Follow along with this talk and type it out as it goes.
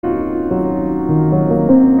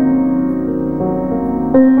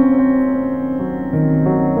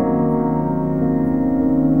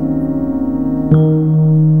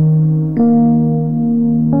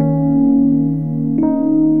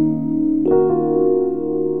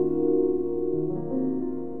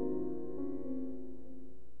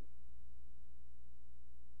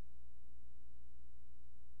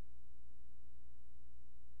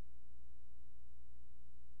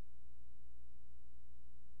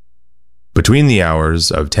Between the hours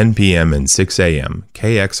of 10 p.m. and 6 a.m.,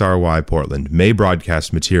 KXRY Portland may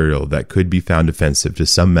broadcast material that could be found offensive to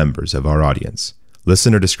some members of our audience.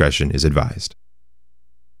 Listener discretion is advised.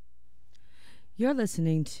 You're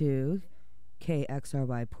listening to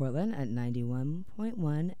KXRY Portland at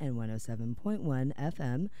 91.1 and 107.1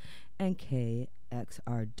 FM and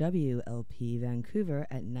KXRWLP Vancouver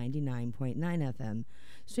at 99.9 FM,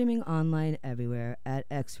 streaming online everywhere at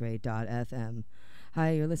xray.fm.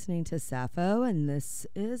 Hi, you're listening to Sappho, and this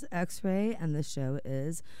is X-Ray, and the show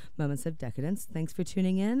is Moments of Decadence. Thanks for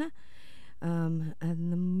tuning in. In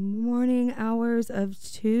the morning hours of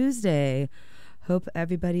Tuesday. Hope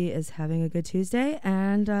everybody is having a good Tuesday,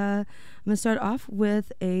 and I'm going to start off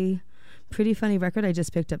with a pretty funny record I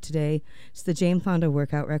just picked up today. It's the Jane Fonda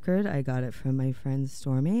workout record. I got it from my friend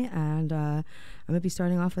Stormy, and I'm going to be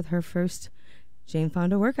starting off with her first Jane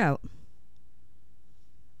Fonda workout.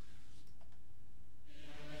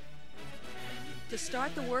 To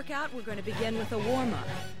start the workout, we're going to begin with a warm-up.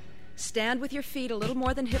 Stand with your feet a little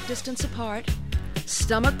more than hip distance apart.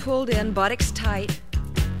 Stomach pulled in, buttocks tight.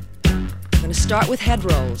 We're going to start with head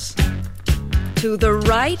rolls. To the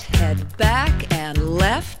right, head back and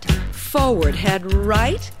left, forward. Head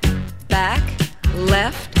right, back,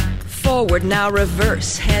 left, forward. Now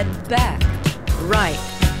reverse. Head back, right,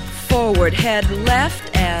 forward. Head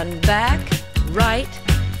left and back, right,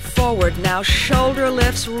 forward. Now shoulder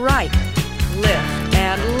lifts right. Lift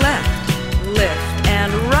and left, lift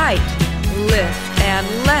and right, lift and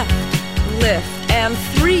left, lift and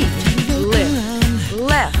three, lift,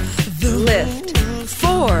 left, lift,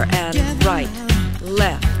 four and right,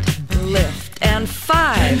 left, lift and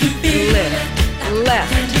five, lift,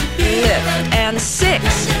 left, lift and six,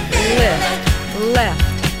 lift,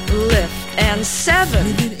 left, lift and seven,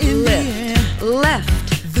 lift,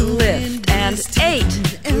 left, lift and eight,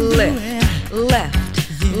 lift, left.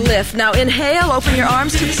 Lift. Now inhale, open your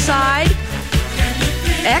arms to the side.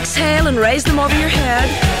 Exhale and raise them over your head.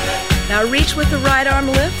 Now reach with the right arm,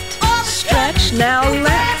 lift. Stretch. Now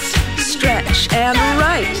left. Stretch and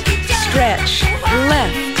right. Stretch.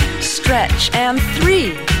 Left. Stretch and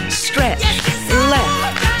three. Stretch.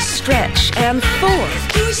 Left. Stretch and four.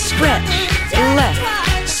 Stretch.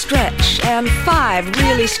 Left. Stretch and five.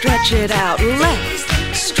 Really stretch it out.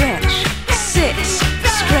 Left. Stretch. Six.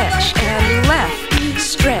 Stretch and left.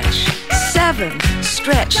 Stretch. Seven.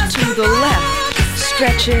 Stretch to the left.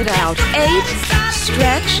 Stretch it out. Eight.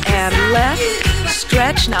 Stretch and left.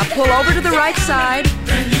 Stretch. Now pull over to the right side.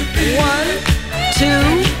 1,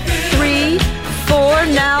 2, 3, 4.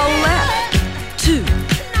 Now left. 2,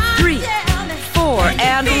 3, 4.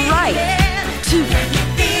 And right. 2,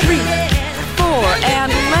 3, 4.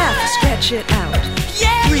 And left. Stretch it out.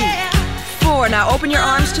 3, 4. Now open your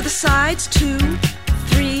arms to the sides. 2,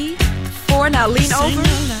 3, 4. Now lean over.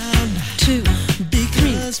 2,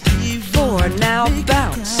 3, 4. Now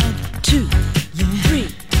bounce. 2, 3,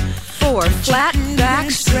 4. Flat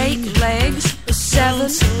back, straight legs. 7,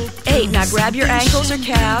 8. Now grab your ankles or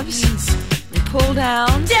calves and pull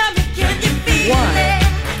down. 1, 2, 3,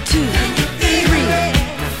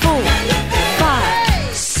 4,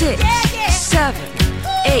 5, 6, 7,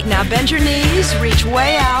 8. Now bend your knees, reach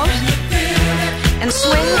way out, and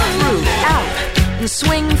swing through, out, and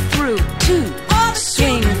swing through. 2,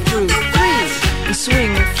 swing through. 3, and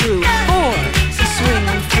swing through. 4, and swing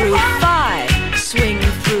through. 5, swing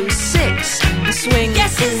through. 6, and swing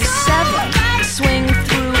through. 7, and swing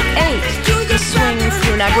through. 8, and swing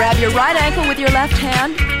through. Now grab your right ankle with your left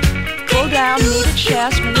hand. Pull down, knee to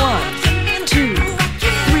chest. 1, 2,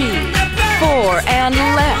 3, 4, and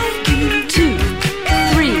left. 2,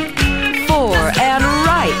 3, 4, and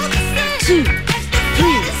right. 2, 3,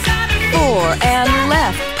 4, and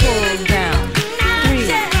left. Pull down.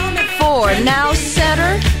 3, 4. Now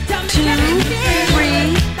center. 2,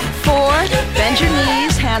 3, 4. Bend your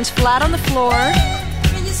knees, hands flat on the floor.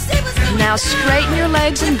 Now straighten your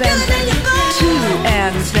legs and bend them. 2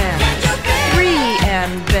 and bend. 3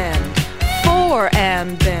 and bend. 4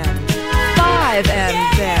 and bend. 5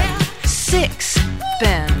 and bend. 6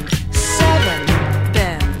 bend. 7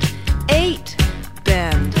 bend. 8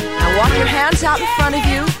 bend. Now walk your hands out in front of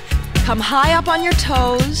you. Come high up on your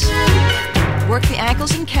toes. Work the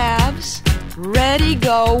ankles and calves. Ready,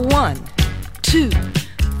 go. 1, 2,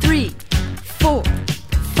 3, 4,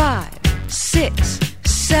 5, 6,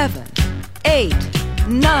 7, 8,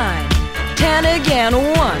 9, 10 again.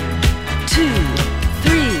 1, 2,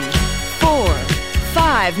 3, 4,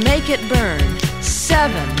 5. Make it burn.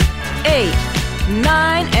 7, 8,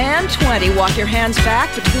 9, and 20. Walk your hands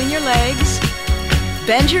back between your legs.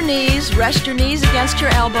 Bend your knees. Rest your knees against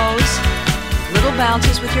your elbows. Little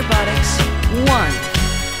bounces with your buttocks. 1,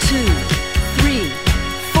 2, 3,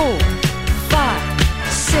 4,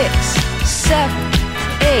 5, 6, 7,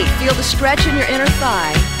 8. Feel the stretch in your inner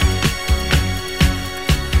thigh.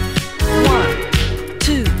 1,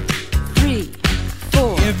 2, 3,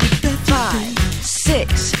 4, 5,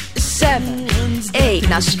 6, 7, 8.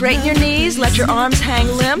 Now straighten your knees. Let your arms hang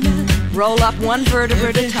limp. Roll up one vertebra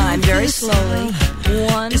at a time, very slowly.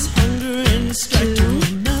 1, 2,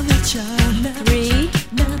 3,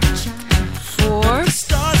 4,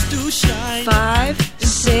 5,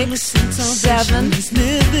 6, 7.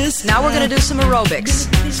 Now we're going to do some aerobics.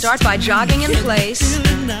 Start by jogging in place.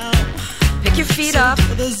 Pick your feet up.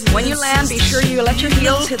 When you land, be sure you let your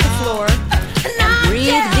heels hit the floor. And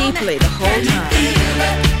breathe deeply the whole time.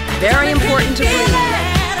 Very important to breathe.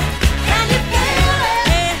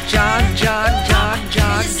 Jog, jog, jog,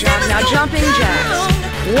 jog, jog. Now jumping jacks.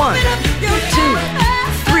 1, 2,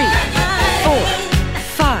 3, 4,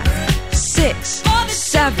 5, 6,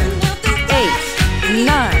 7, 8,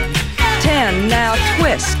 9, 10. Now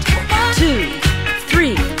twist. 2,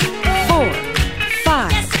 3, 4,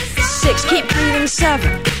 5, 6. Keep breathing.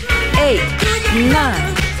 7, 8,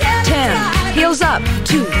 9, 10. Heels up.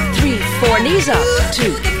 2, 3, 4. Knees up.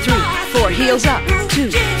 2, 3, 4. Heels up.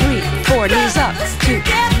 2, 3, 4. Knees up. 2,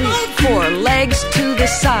 3, 4. Legs to the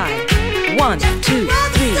side. 1, 2, 3,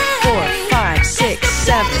 4, 5, 6,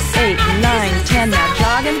 7, 8, 9, 10. Now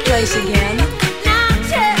jog in place again.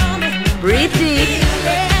 Breathe deep.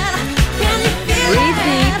 Breathe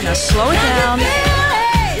deep. Now slow it down.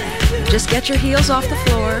 Just get your heels off the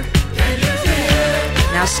floor.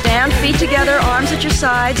 Now stand, feet together, arms at your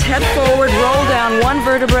sides, head forward, roll down one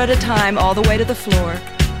vertebra at a time all the way to the floor.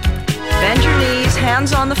 Bend your knees,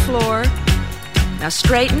 hands on the floor. Now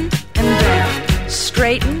straighten and bend.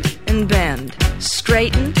 Straighten and bend.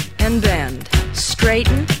 Straighten and bend.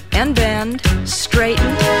 Straighten and bend. Straighten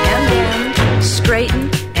and bend.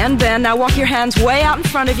 Straighten and bend. Now walk your hands way out in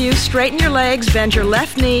front of you. Straighten your legs. Bend your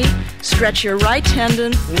left knee. Stretch your right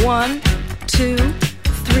tendon. 1, 2,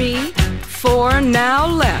 3, 4. Now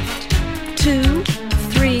left. 2,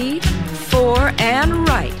 3, 4. And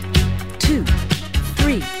right. 2,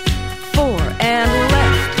 3, 4. And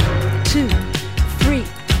left. 2, 3,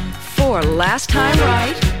 4. Last time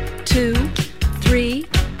right. 2, 3,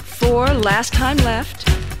 4. Last time left.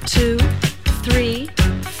 2, 3,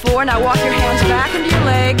 4. Now walk your hands back into your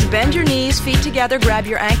legs. Bend your knees, feet together. Grab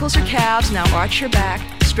your ankles or calves. Now arch your back.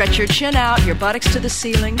 Stretch your chin out, your buttocks to the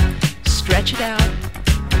ceiling. Stretch it out.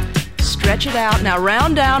 Stretch it out. Now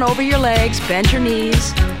round down over your legs. Bend your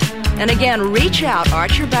knees. And again, reach out.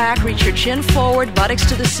 Arch your back. Reach your chin forward. Buttocks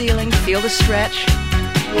to the ceiling. Feel the stretch.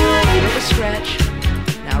 Feel the stretch.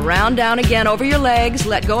 Now round down again over your legs.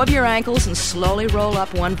 Let go of your ankles and slowly roll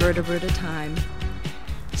up one vertebra at a time.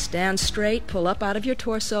 Stand straight. Pull up out of your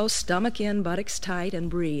torso. Stomach in, buttocks tight, and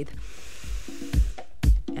breathe.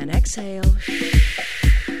 And exhale.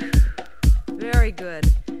 Very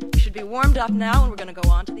good. You should be warmed up now, and we're going to go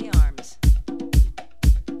on to the arms.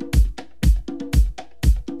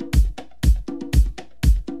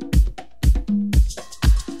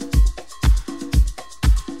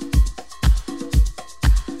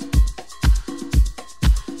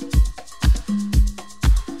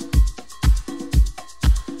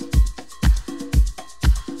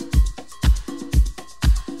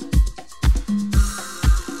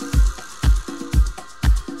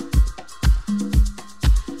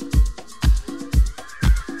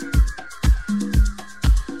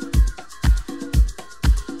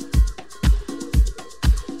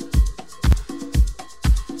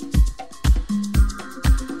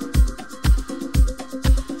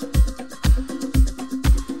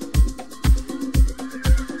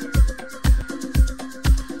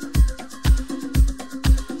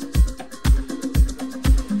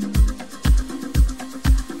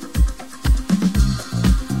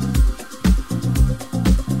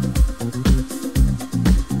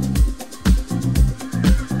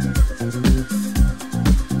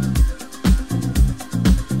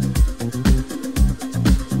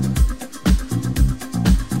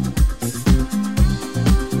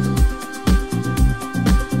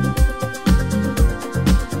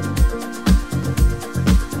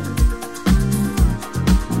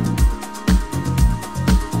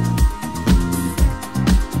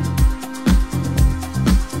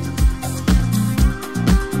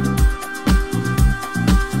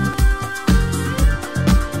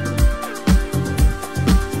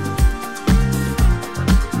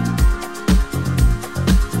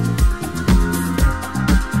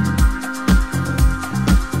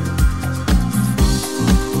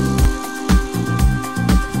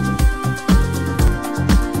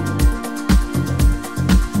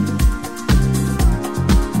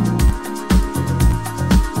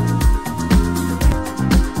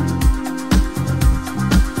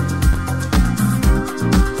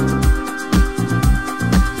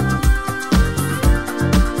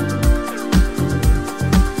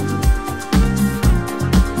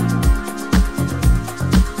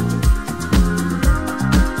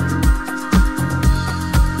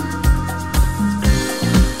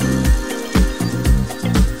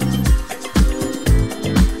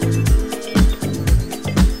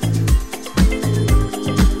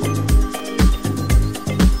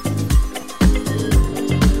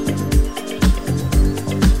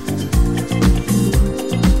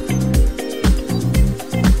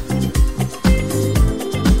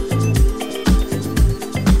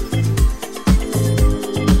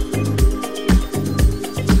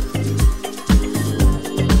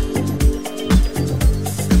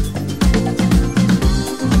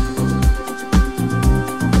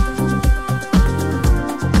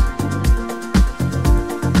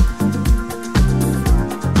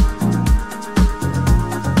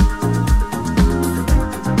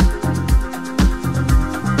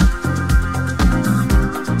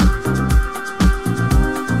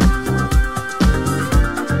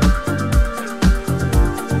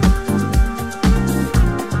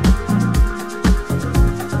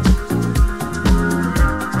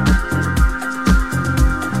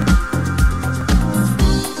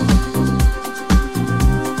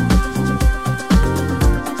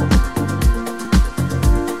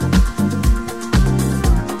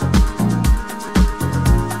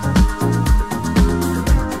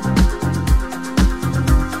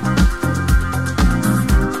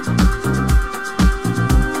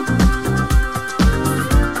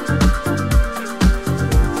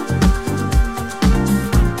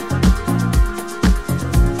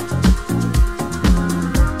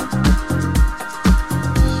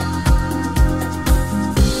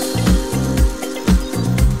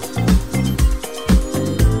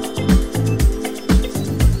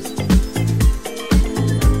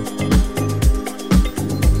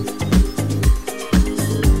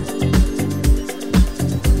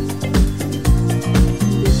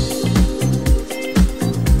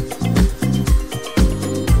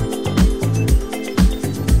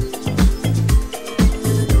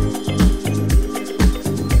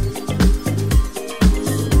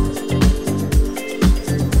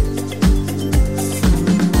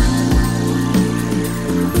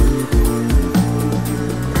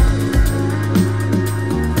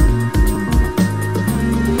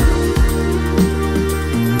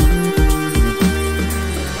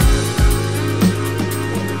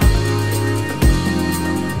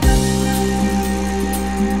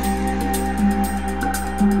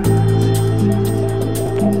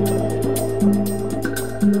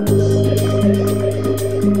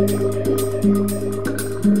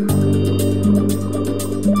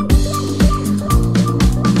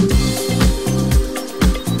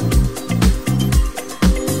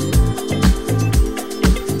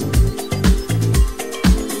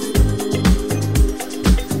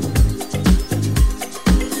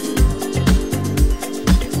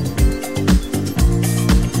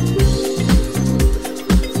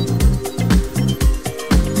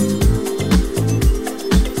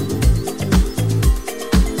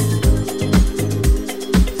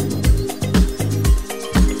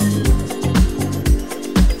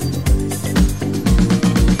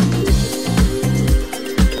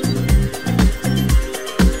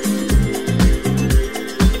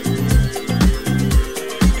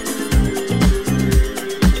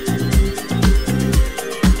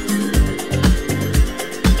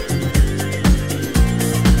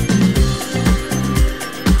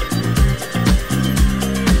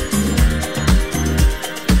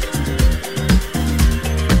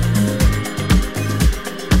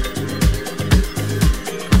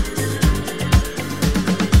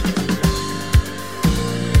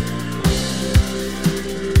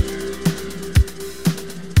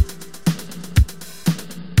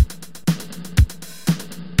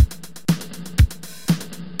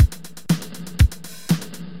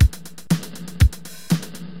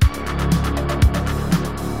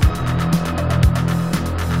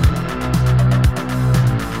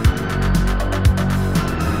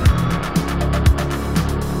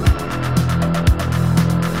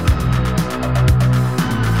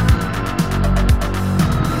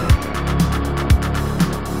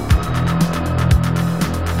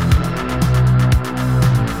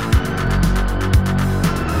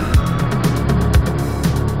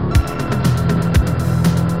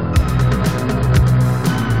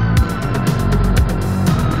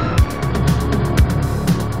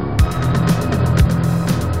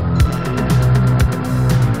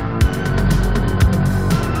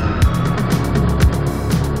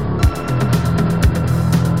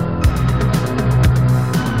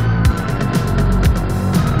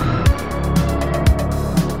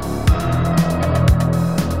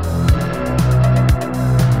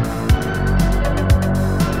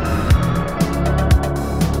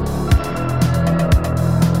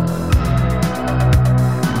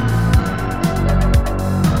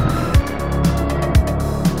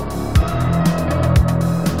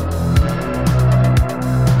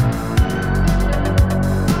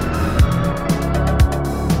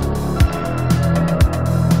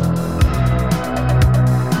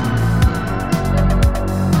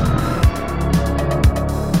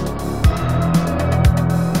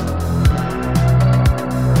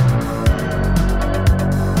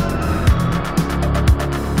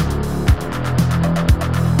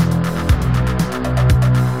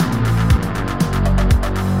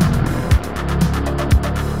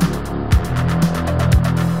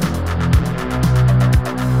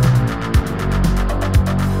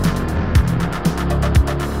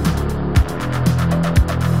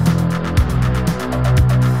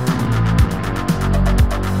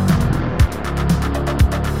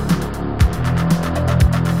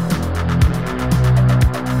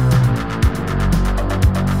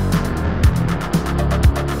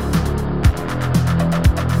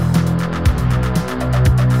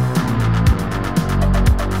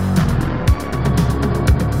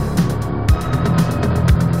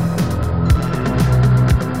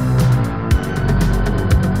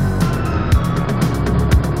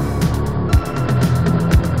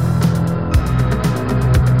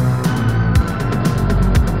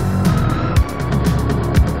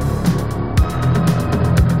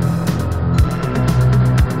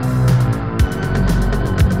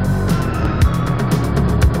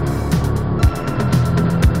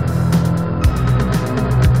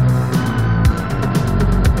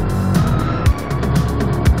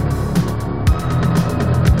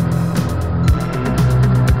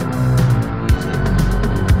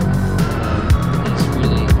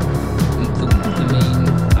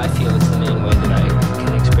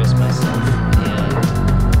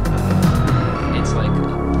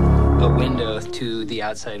 the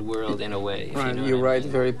outside world in a way. If Right, you know you what I write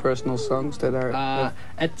mean. very personal songs that are...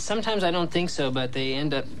 Sometimes I don't think so, but they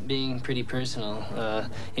end up being pretty personal.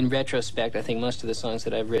 In retrospect, I think most of the songs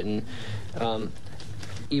that I've written,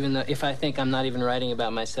 even though if I think I'm not even writing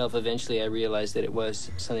about myself, eventually I realize that it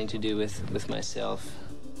was something to do with myself.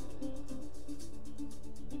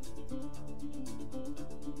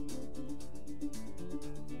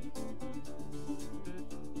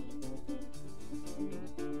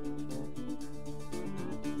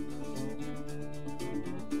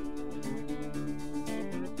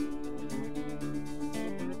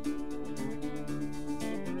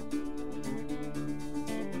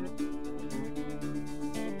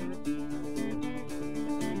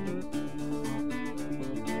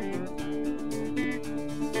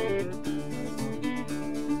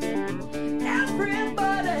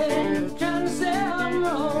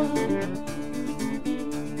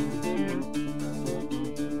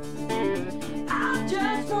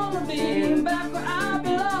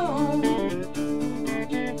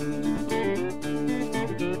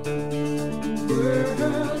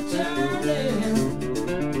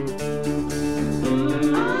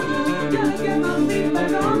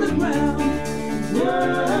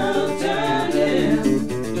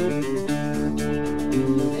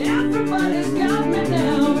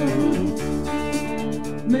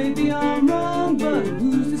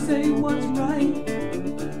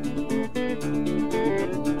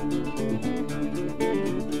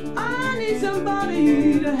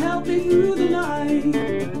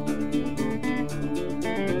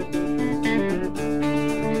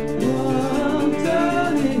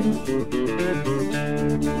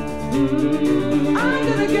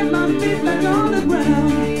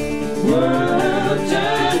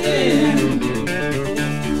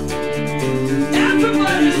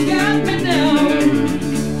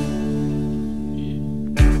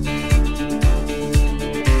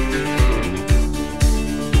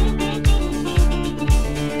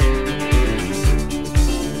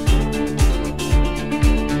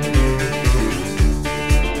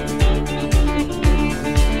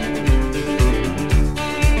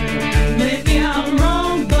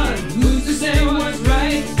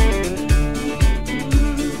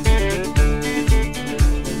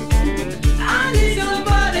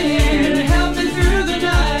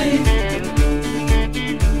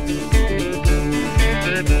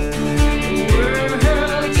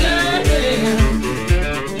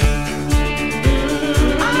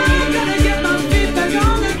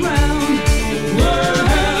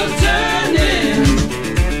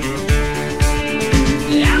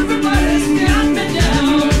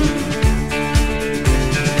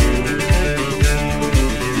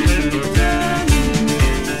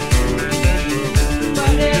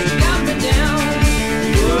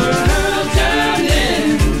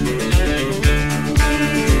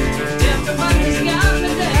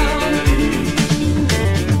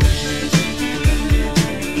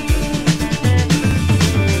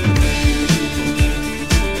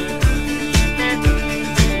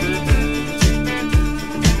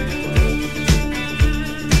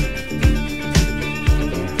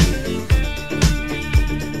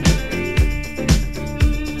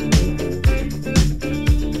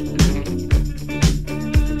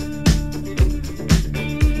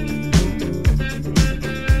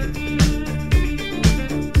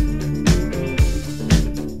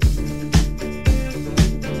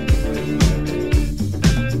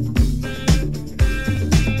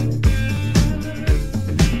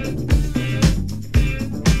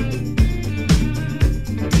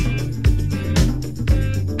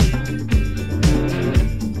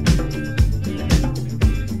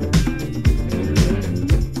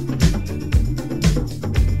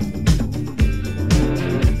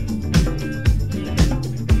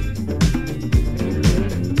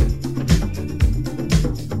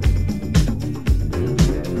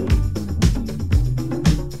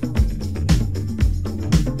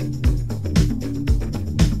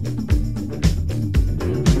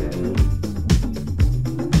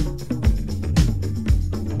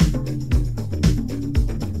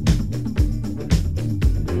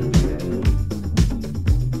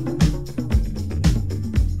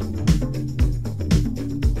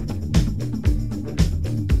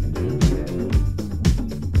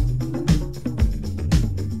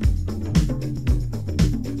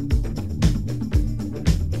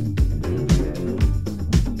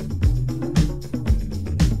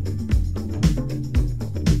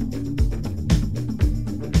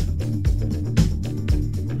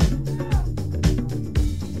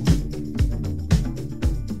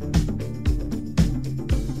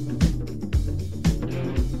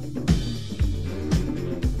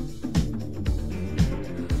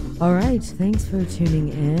 All right, thanks for tuning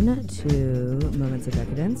in to Moments of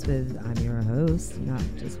Decadence with, I'm your host, not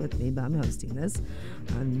just with me, but I'm hosting this.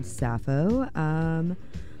 I'm Sappho.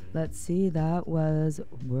 Let's see, that was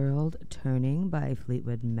World Turning by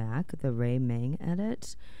Fleetwood Mac, the Ray Meng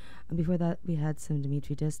edit. And before that, we had some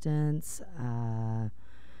Dimitri Distance,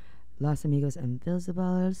 Los Amigos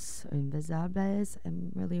Invisibles.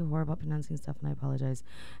 I'm really horrible at pronouncing stuff, and I apologize.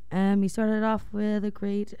 And we started off with a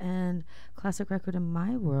great and classic record in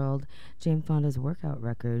my world, Jane Fonda's workout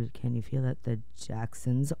record, Can You Feel It? The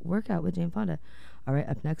Jacksons Workout with Jane Fonda. All right,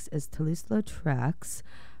 up next is Toulouse-Lautrec's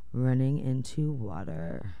Running Into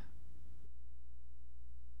Water.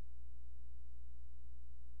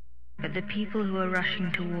 But the people who were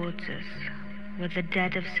rushing towards us were the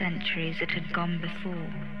dead of centuries that had gone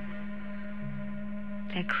before.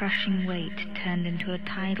 Their crushing weight turned into a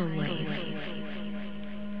tidal wave.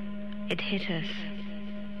 It hit us,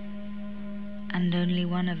 and only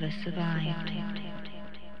one of us survived.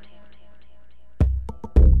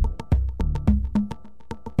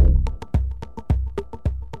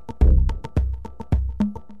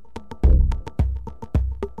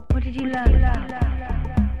 What did you learn about?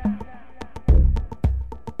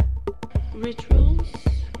 Rituals,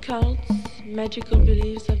 cults, magical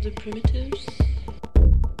beliefs of the primitives.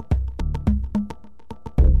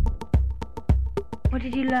 What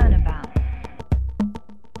did you learn about?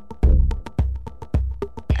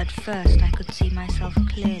 At first, I could see myself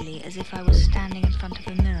clearly, as if I was standing in front of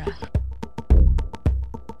a mirror.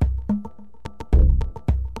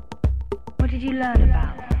 What did you learn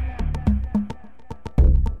about?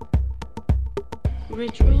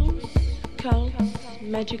 Rituals, cults,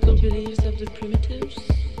 magical beliefs of the primitives.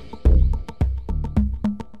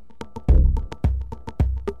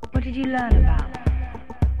 What did you learn about?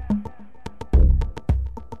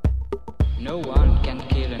 No one can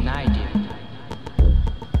kill an idea.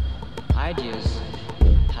 Ideas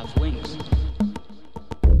have wings.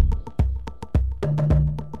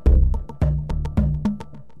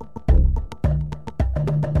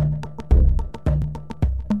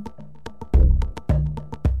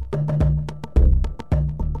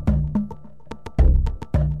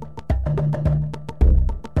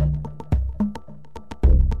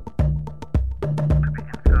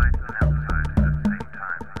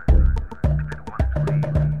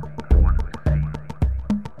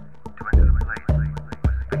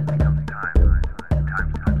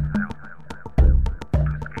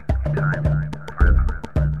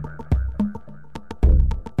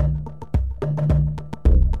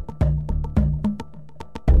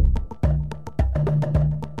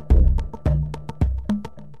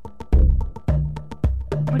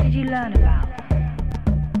 What did you learn about?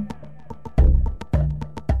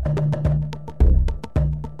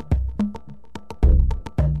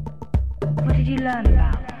 What did you learn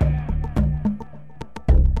about?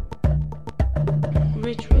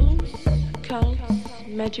 Rituals, cults,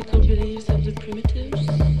 magical beliefs of the primitives.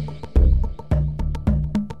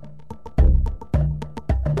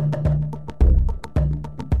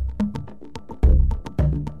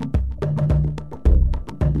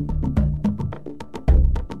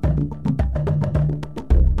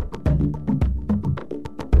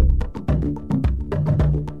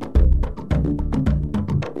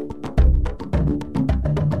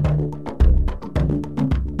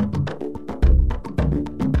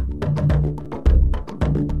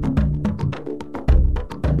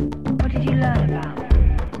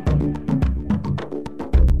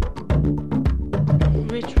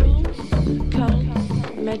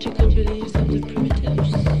 Magical beliefs of the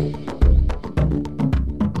primitives.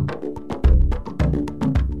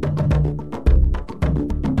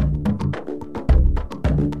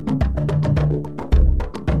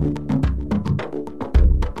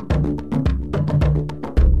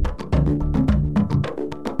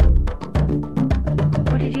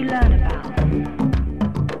 What did you learn about?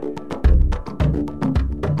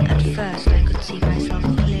 At first I could see myself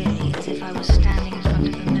clearly, as if I was standing in front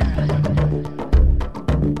of a mirror.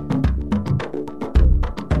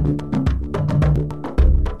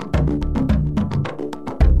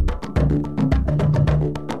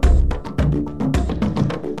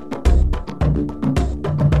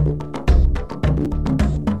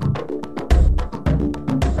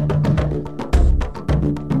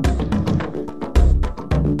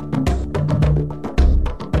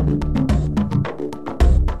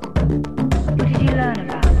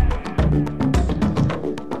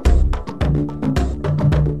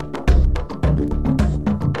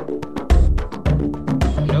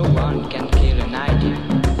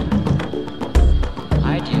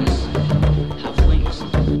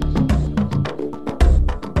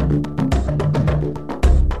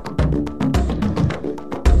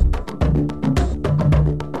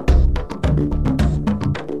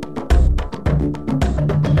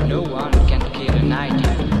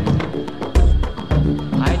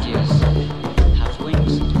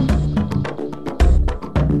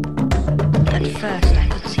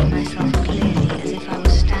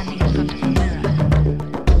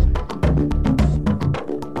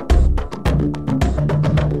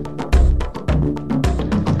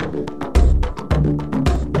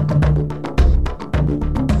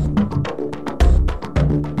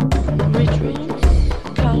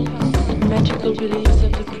 beliefs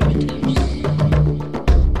of the primitives.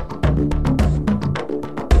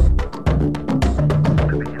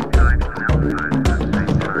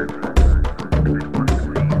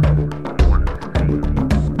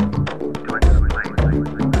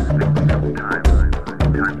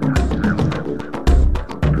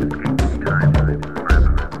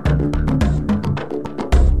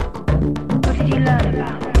 What did you learn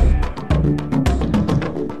about?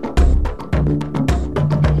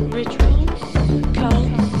 Rituals,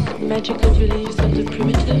 cults, magical beliefs of the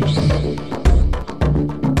primitives.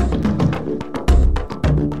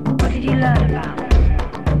 What did you learn about?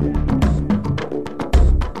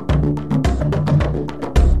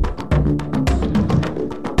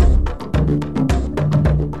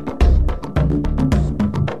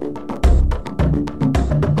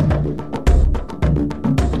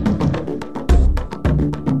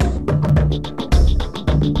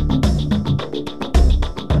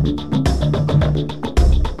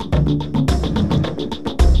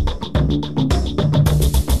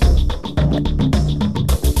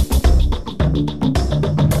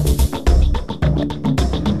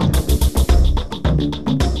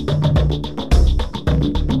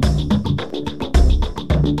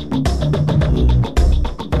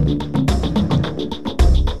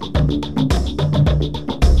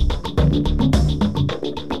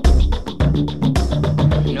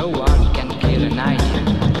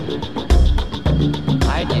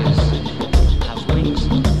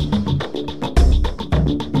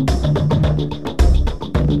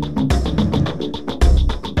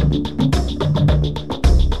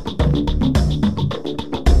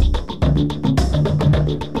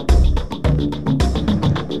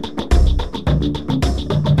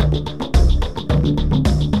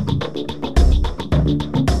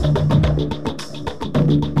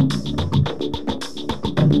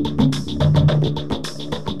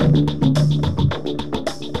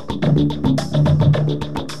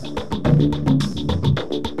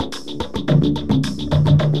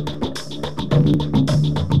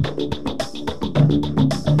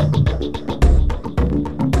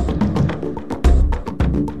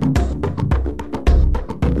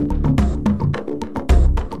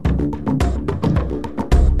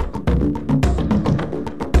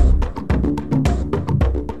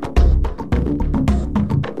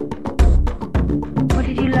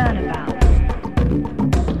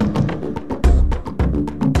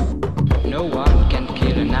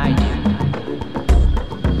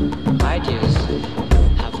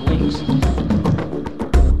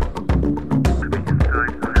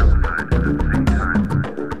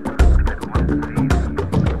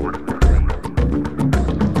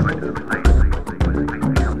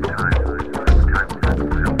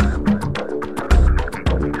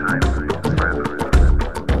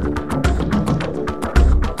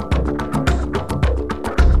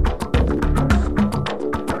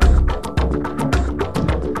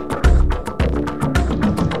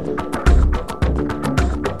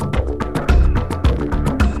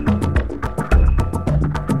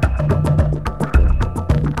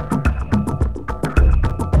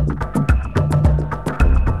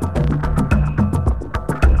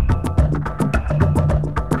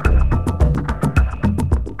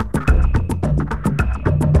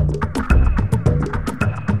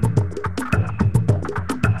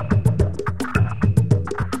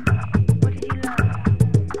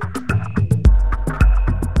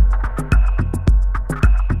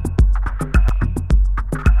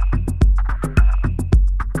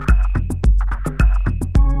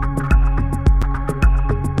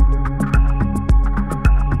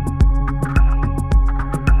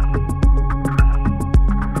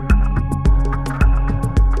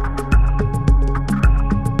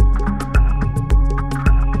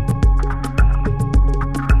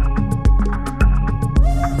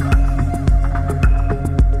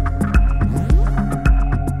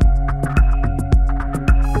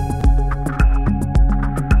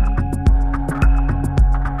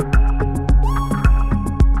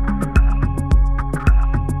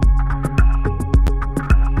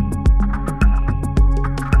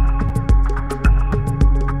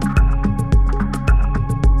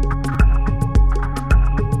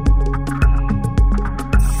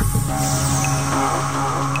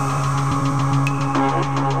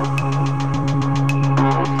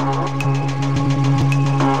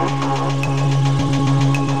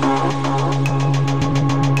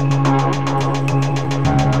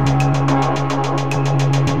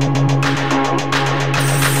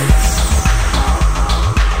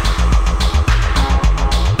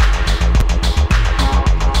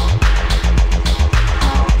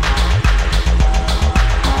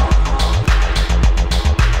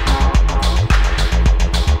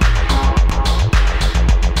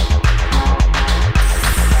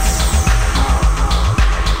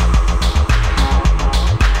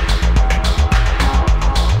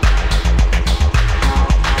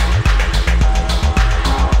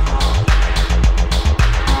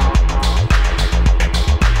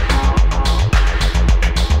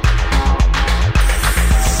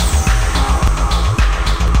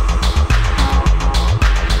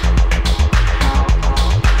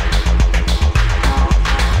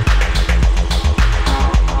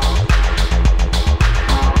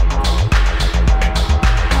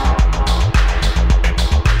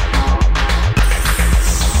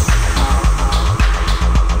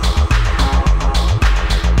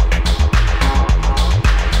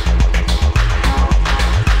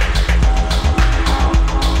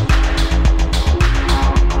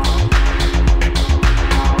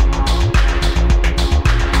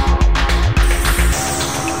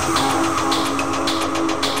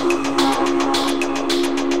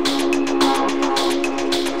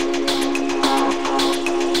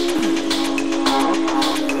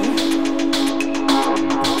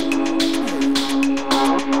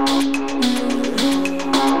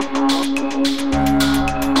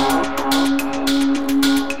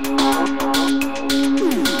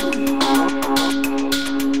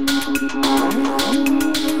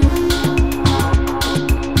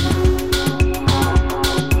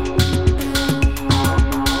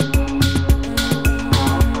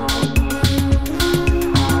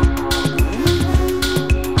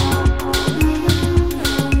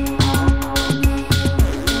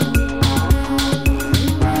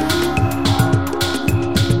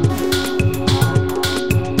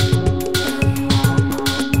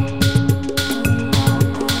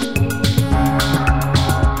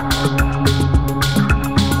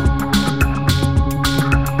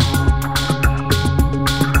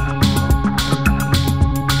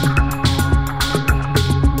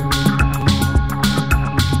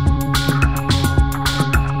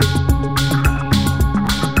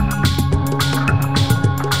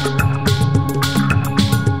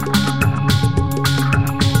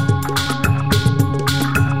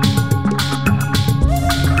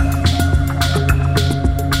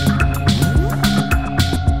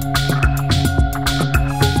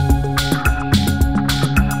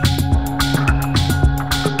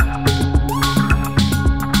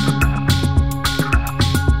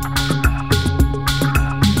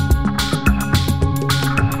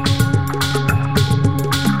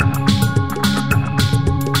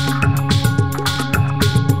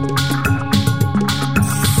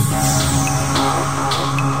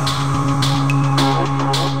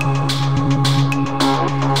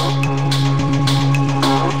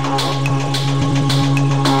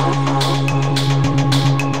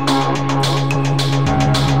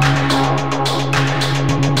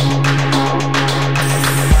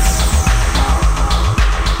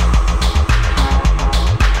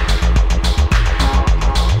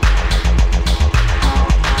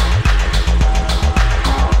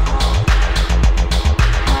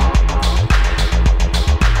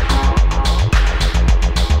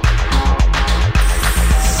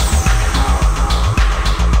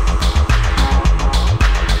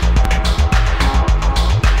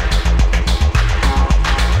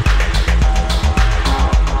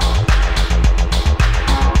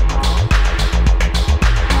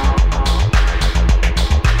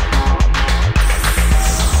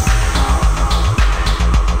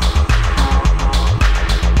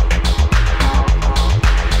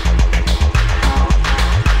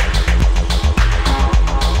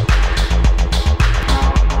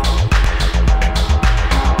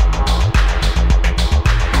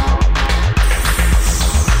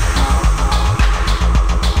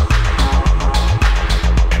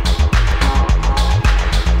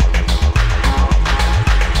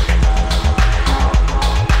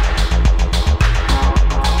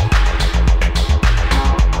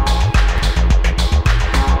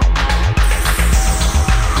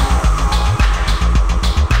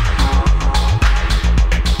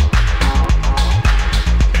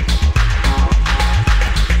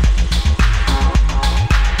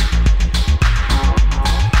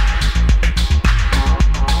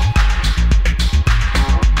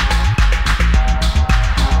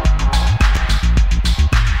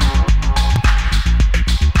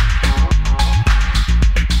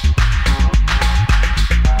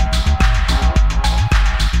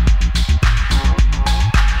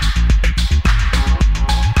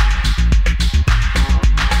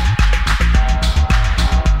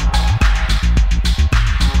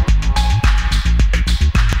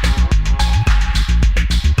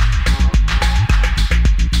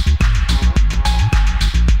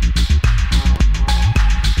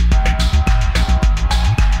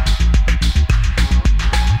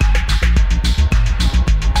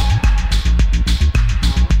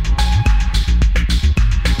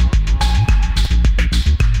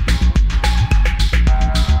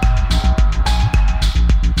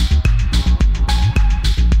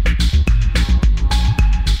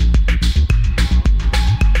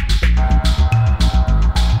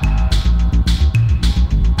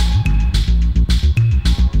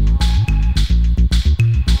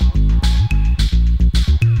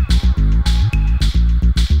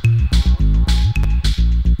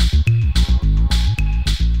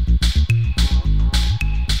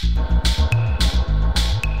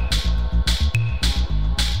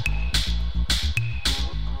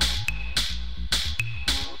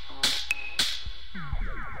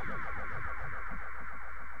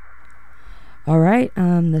 All right,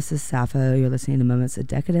 this is Sappho. You're listening to Moments of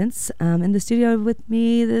Decadence. In the studio with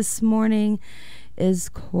me this morning is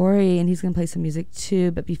Corey, and he's going to play some music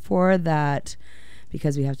too. But before that,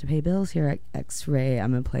 because we have to pay bills here at X-Ray,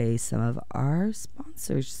 I'm going to play some of our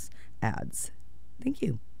sponsors' ads. Thank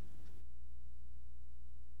you.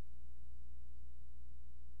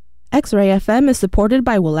 X-Ray FM is supported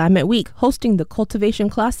by Willamette Week, hosting the Cultivation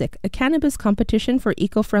Classic, a cannabis competition for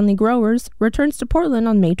eco-friendly growers, returns to Portland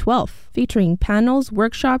on May 12th, featuring panels,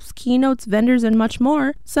 workshops, keynotes, vendors, and much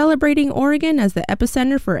more, celebrating Oregon as the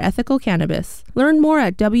epicenter for ethical cannabis. Learn more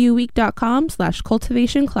at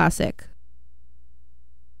wweek.com/cultivationclassic.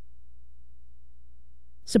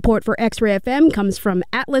 Support for X-Ray FM comes from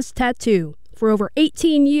Atlas Tattoo. For over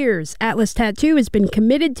 18 years, Atlas Tattoo has been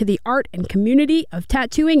committed to the art and community of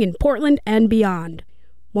tattooing in Portland and beyond.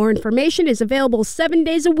 More information is available 7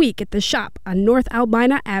 days a week at the shop on North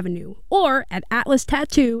Albina Avenue or at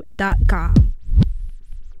atlastattoo.com.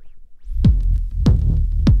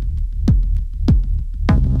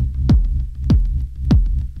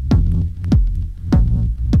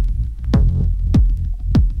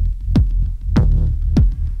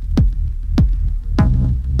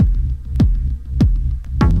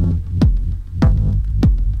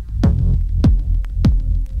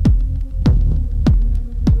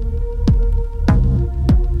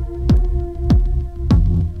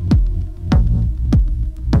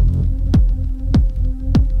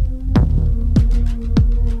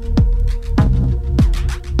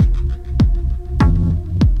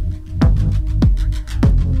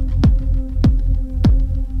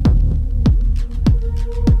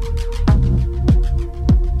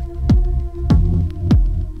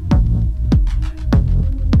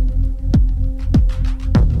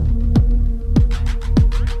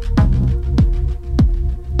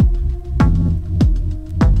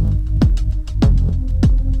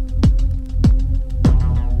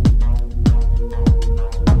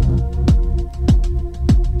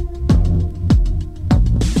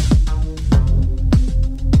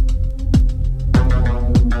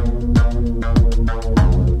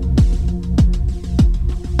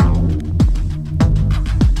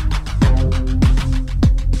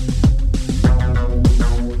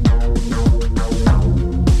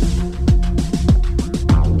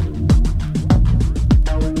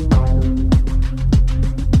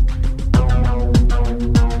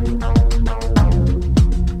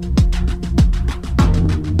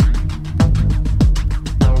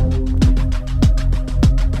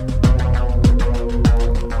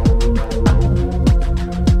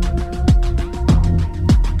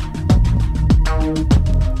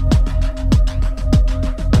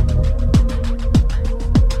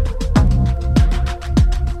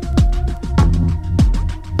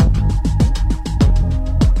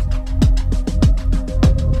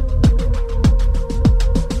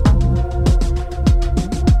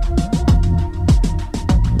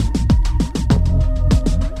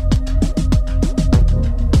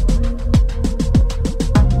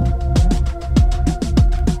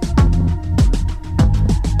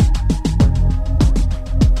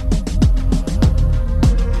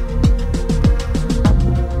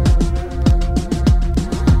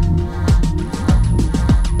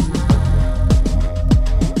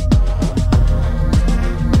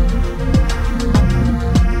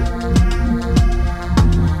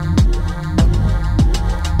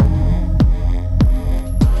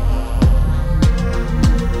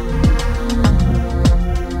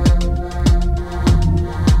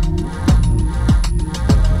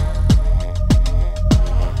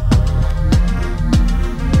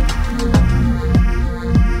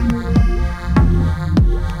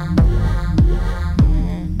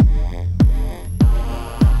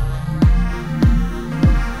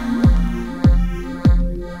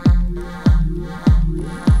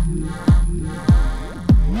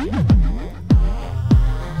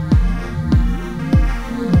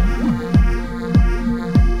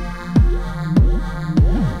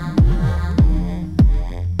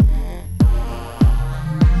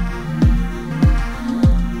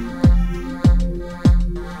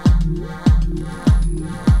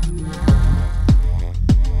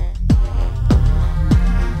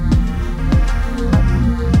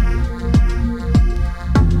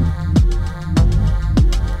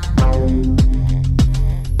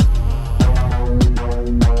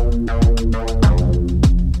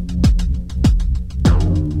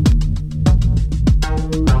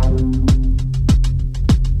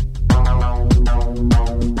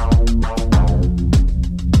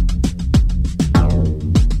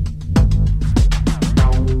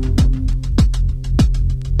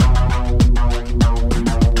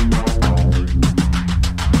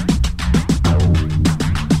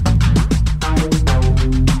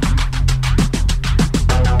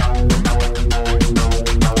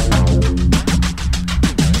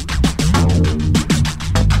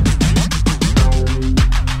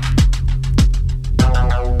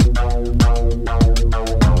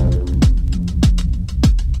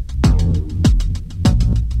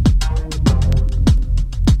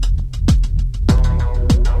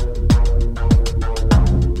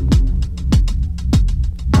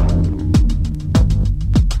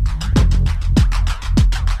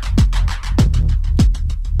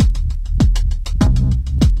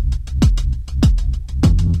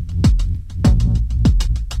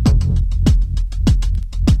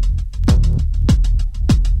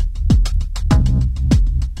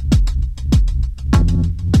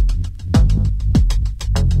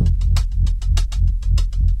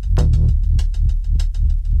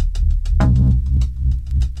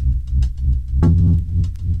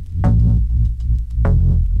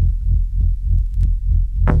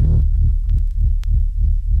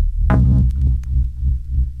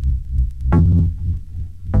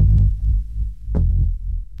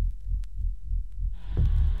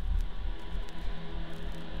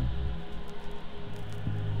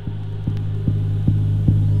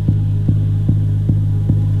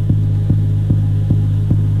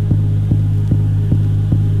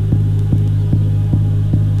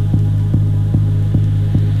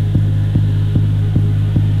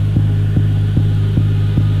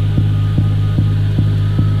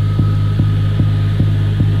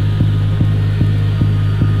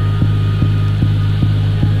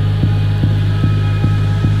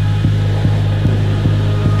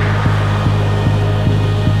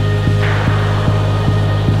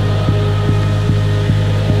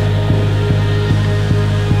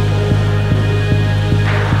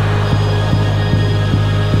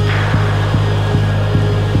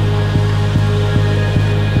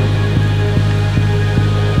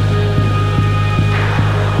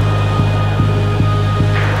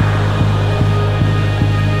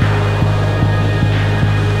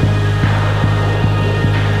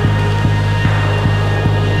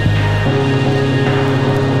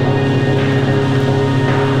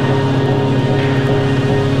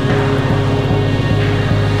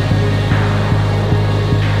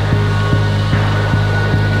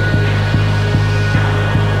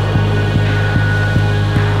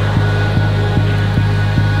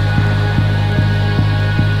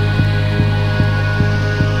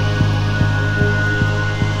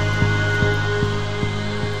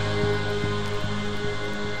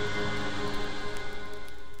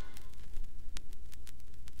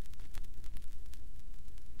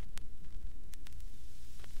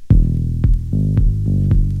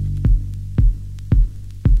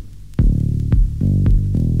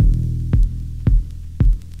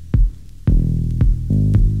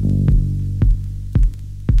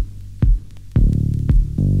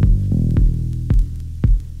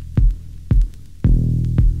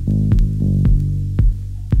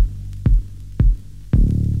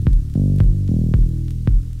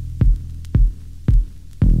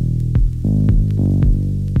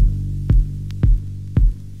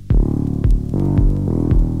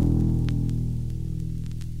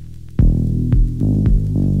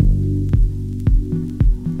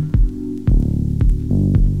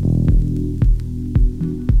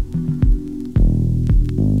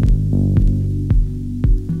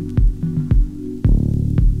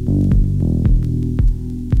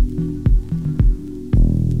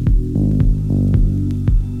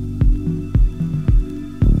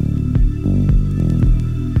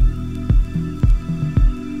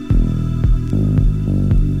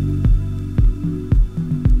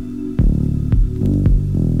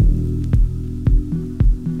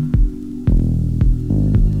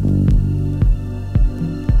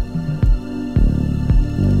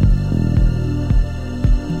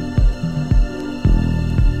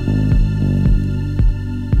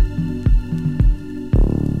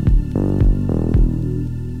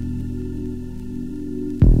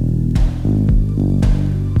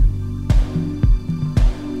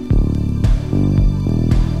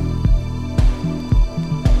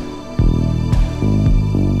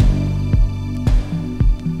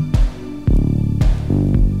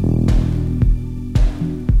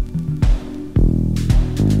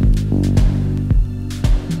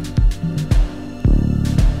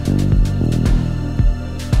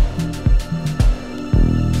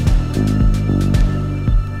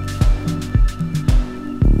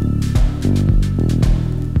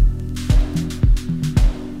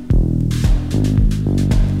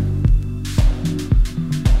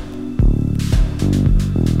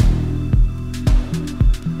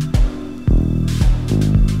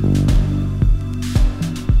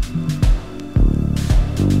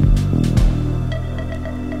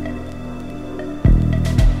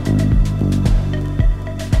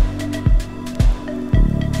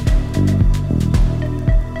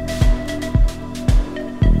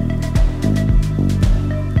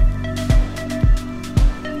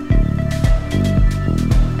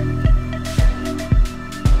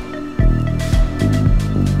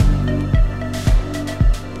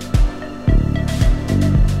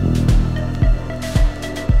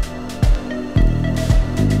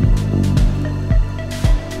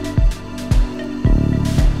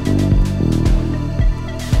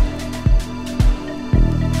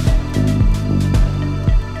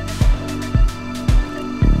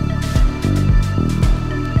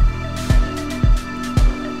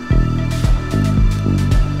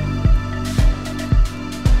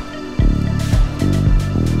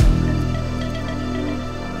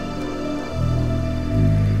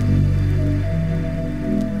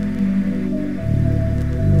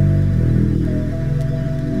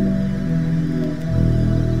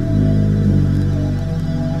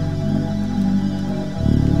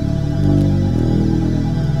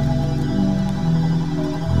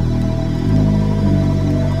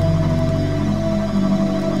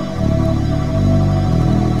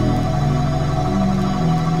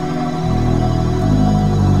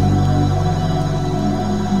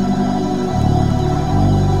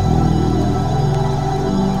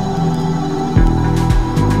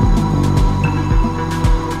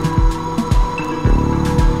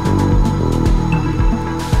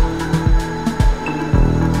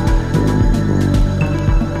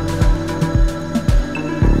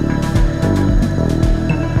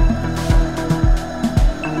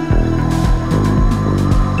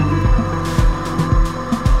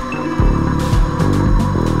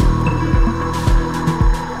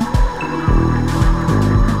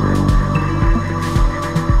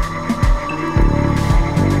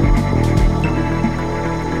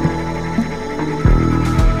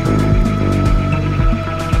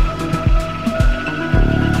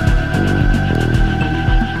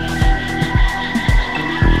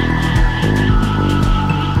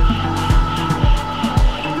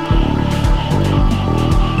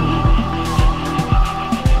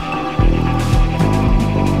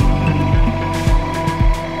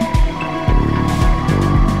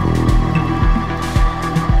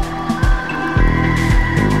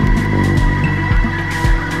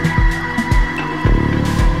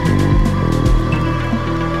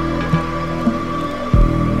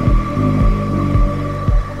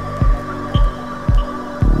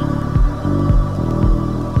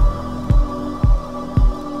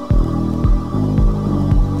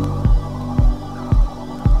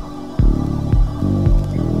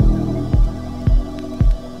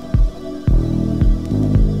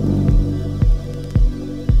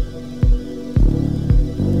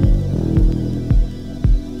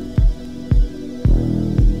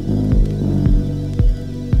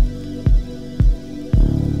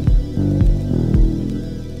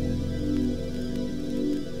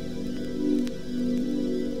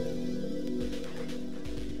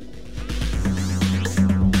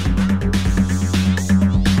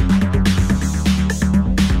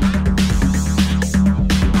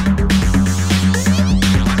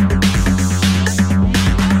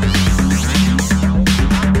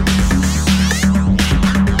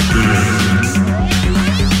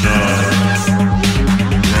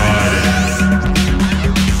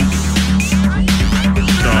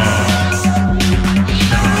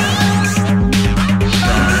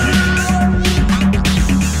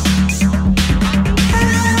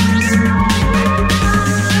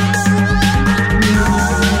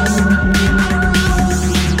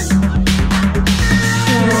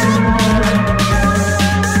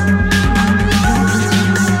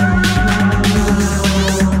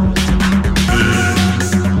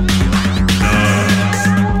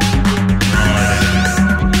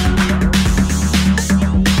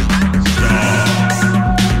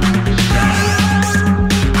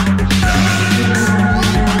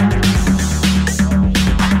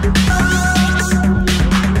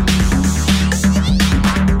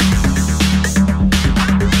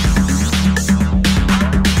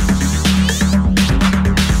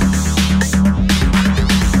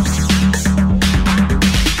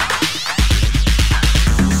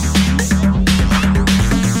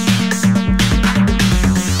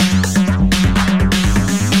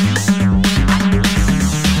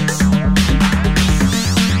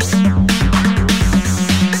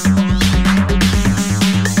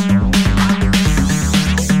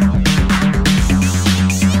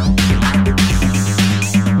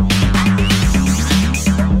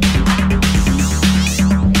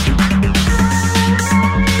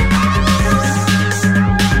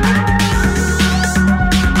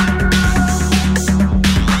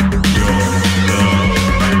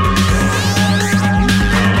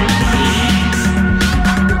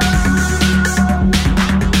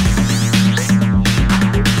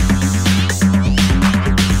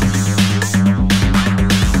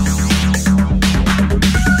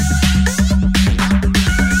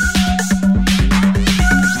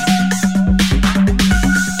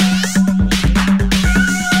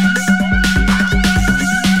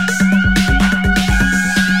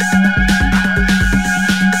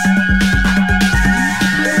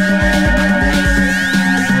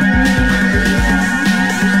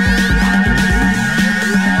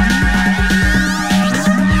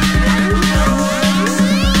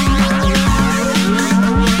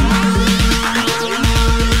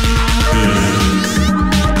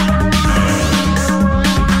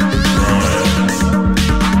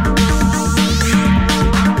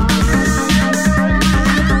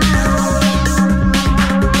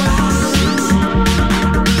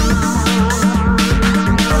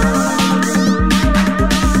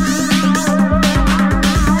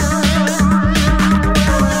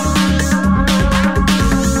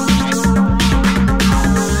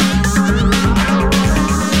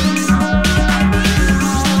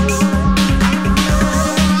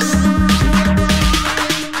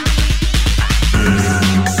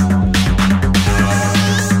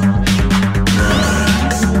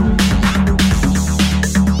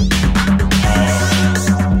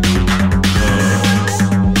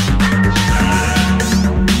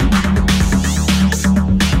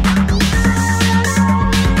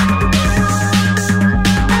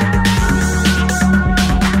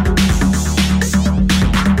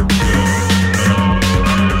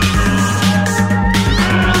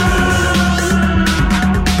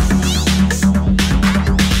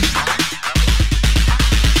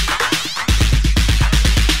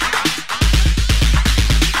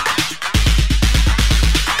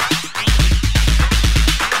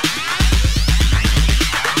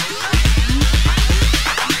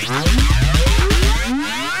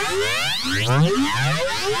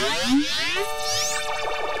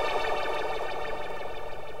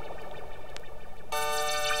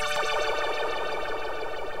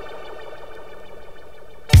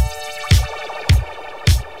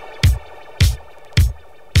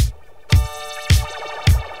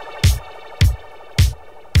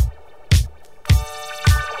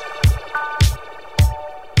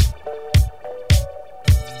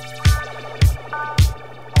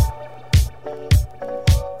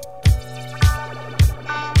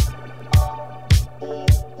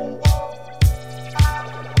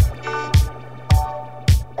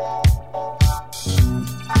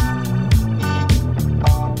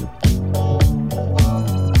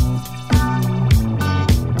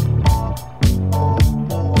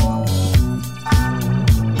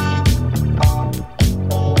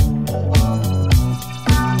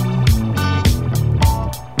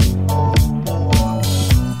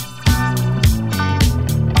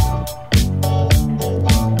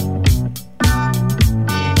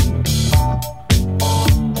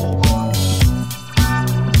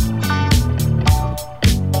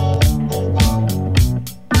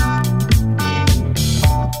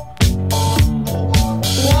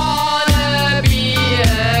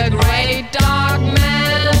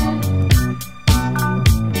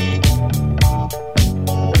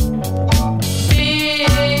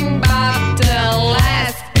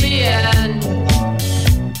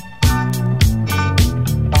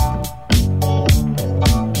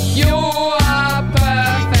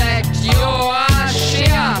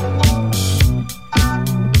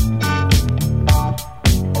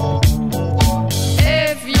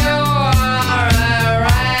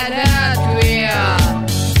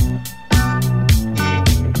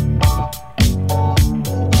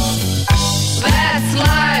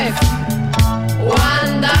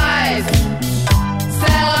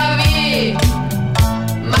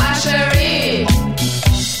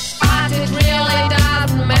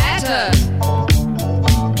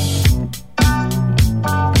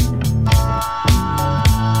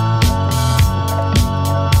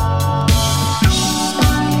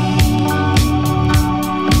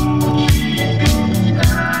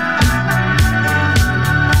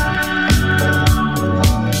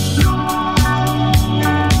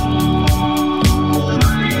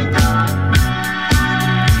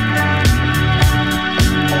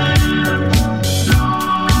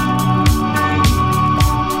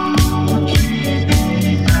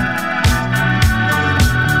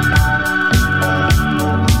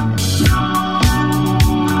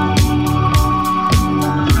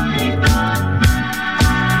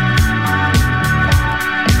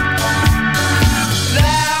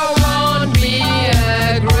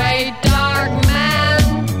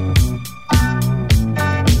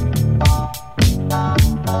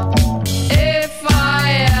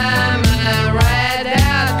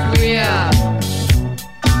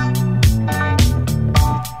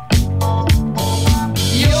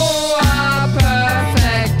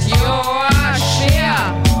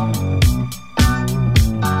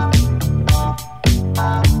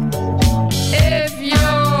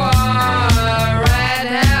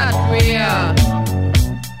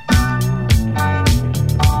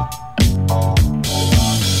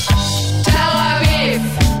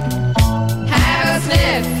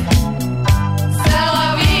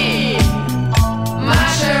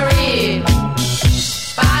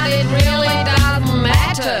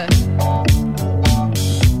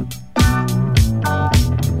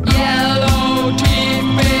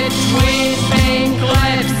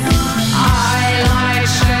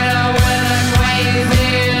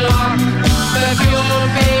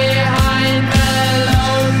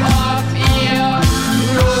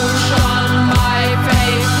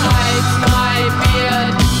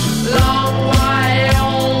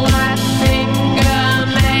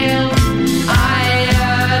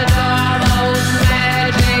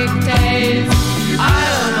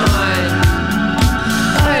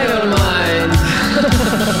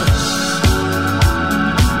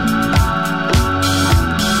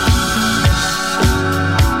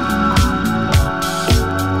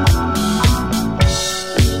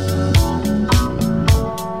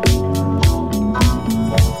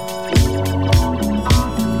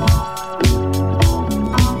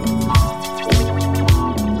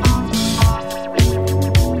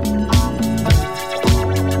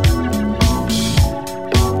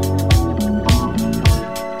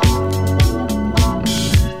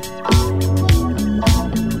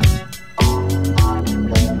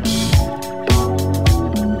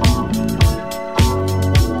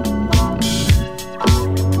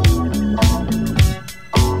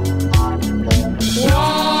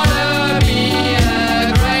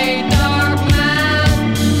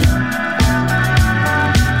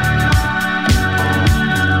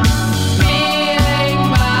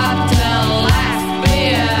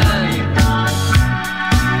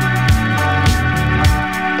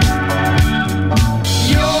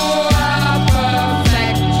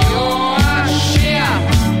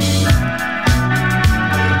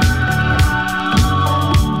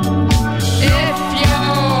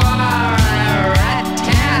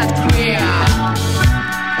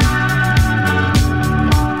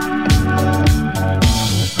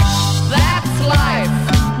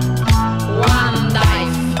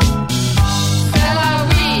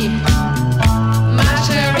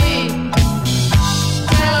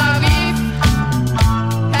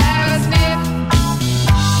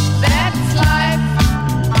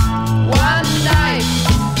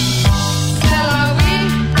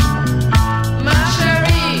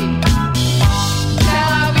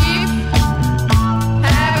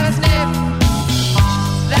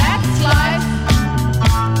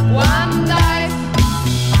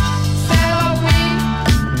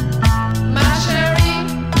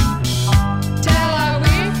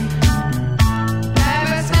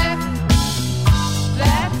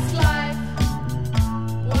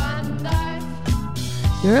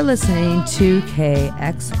 You're listening to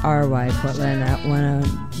KXRY Portland at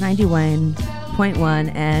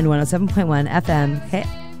 91.1 and 107.1 FM,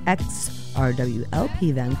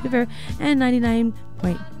 KXRWLP Vancouver, and 99.9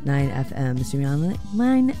 FM, streaming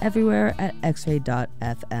online everywhere at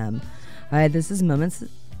xray.fm. All right, this is Moments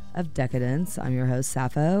of Decadence. I'm your host,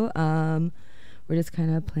 Sappho. We're just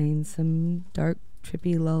kind of playing some dark,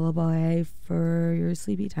 trippy lullaby for your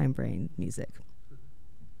sleepy time brain music.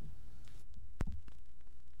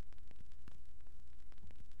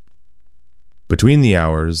 Between the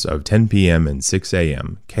hours of 10 p.m. and 6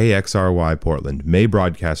 a.m., KXRY Portland may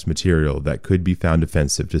broadcast material that could be found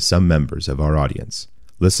offensive to some members of our audience.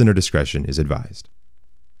 Listener discretion is advised.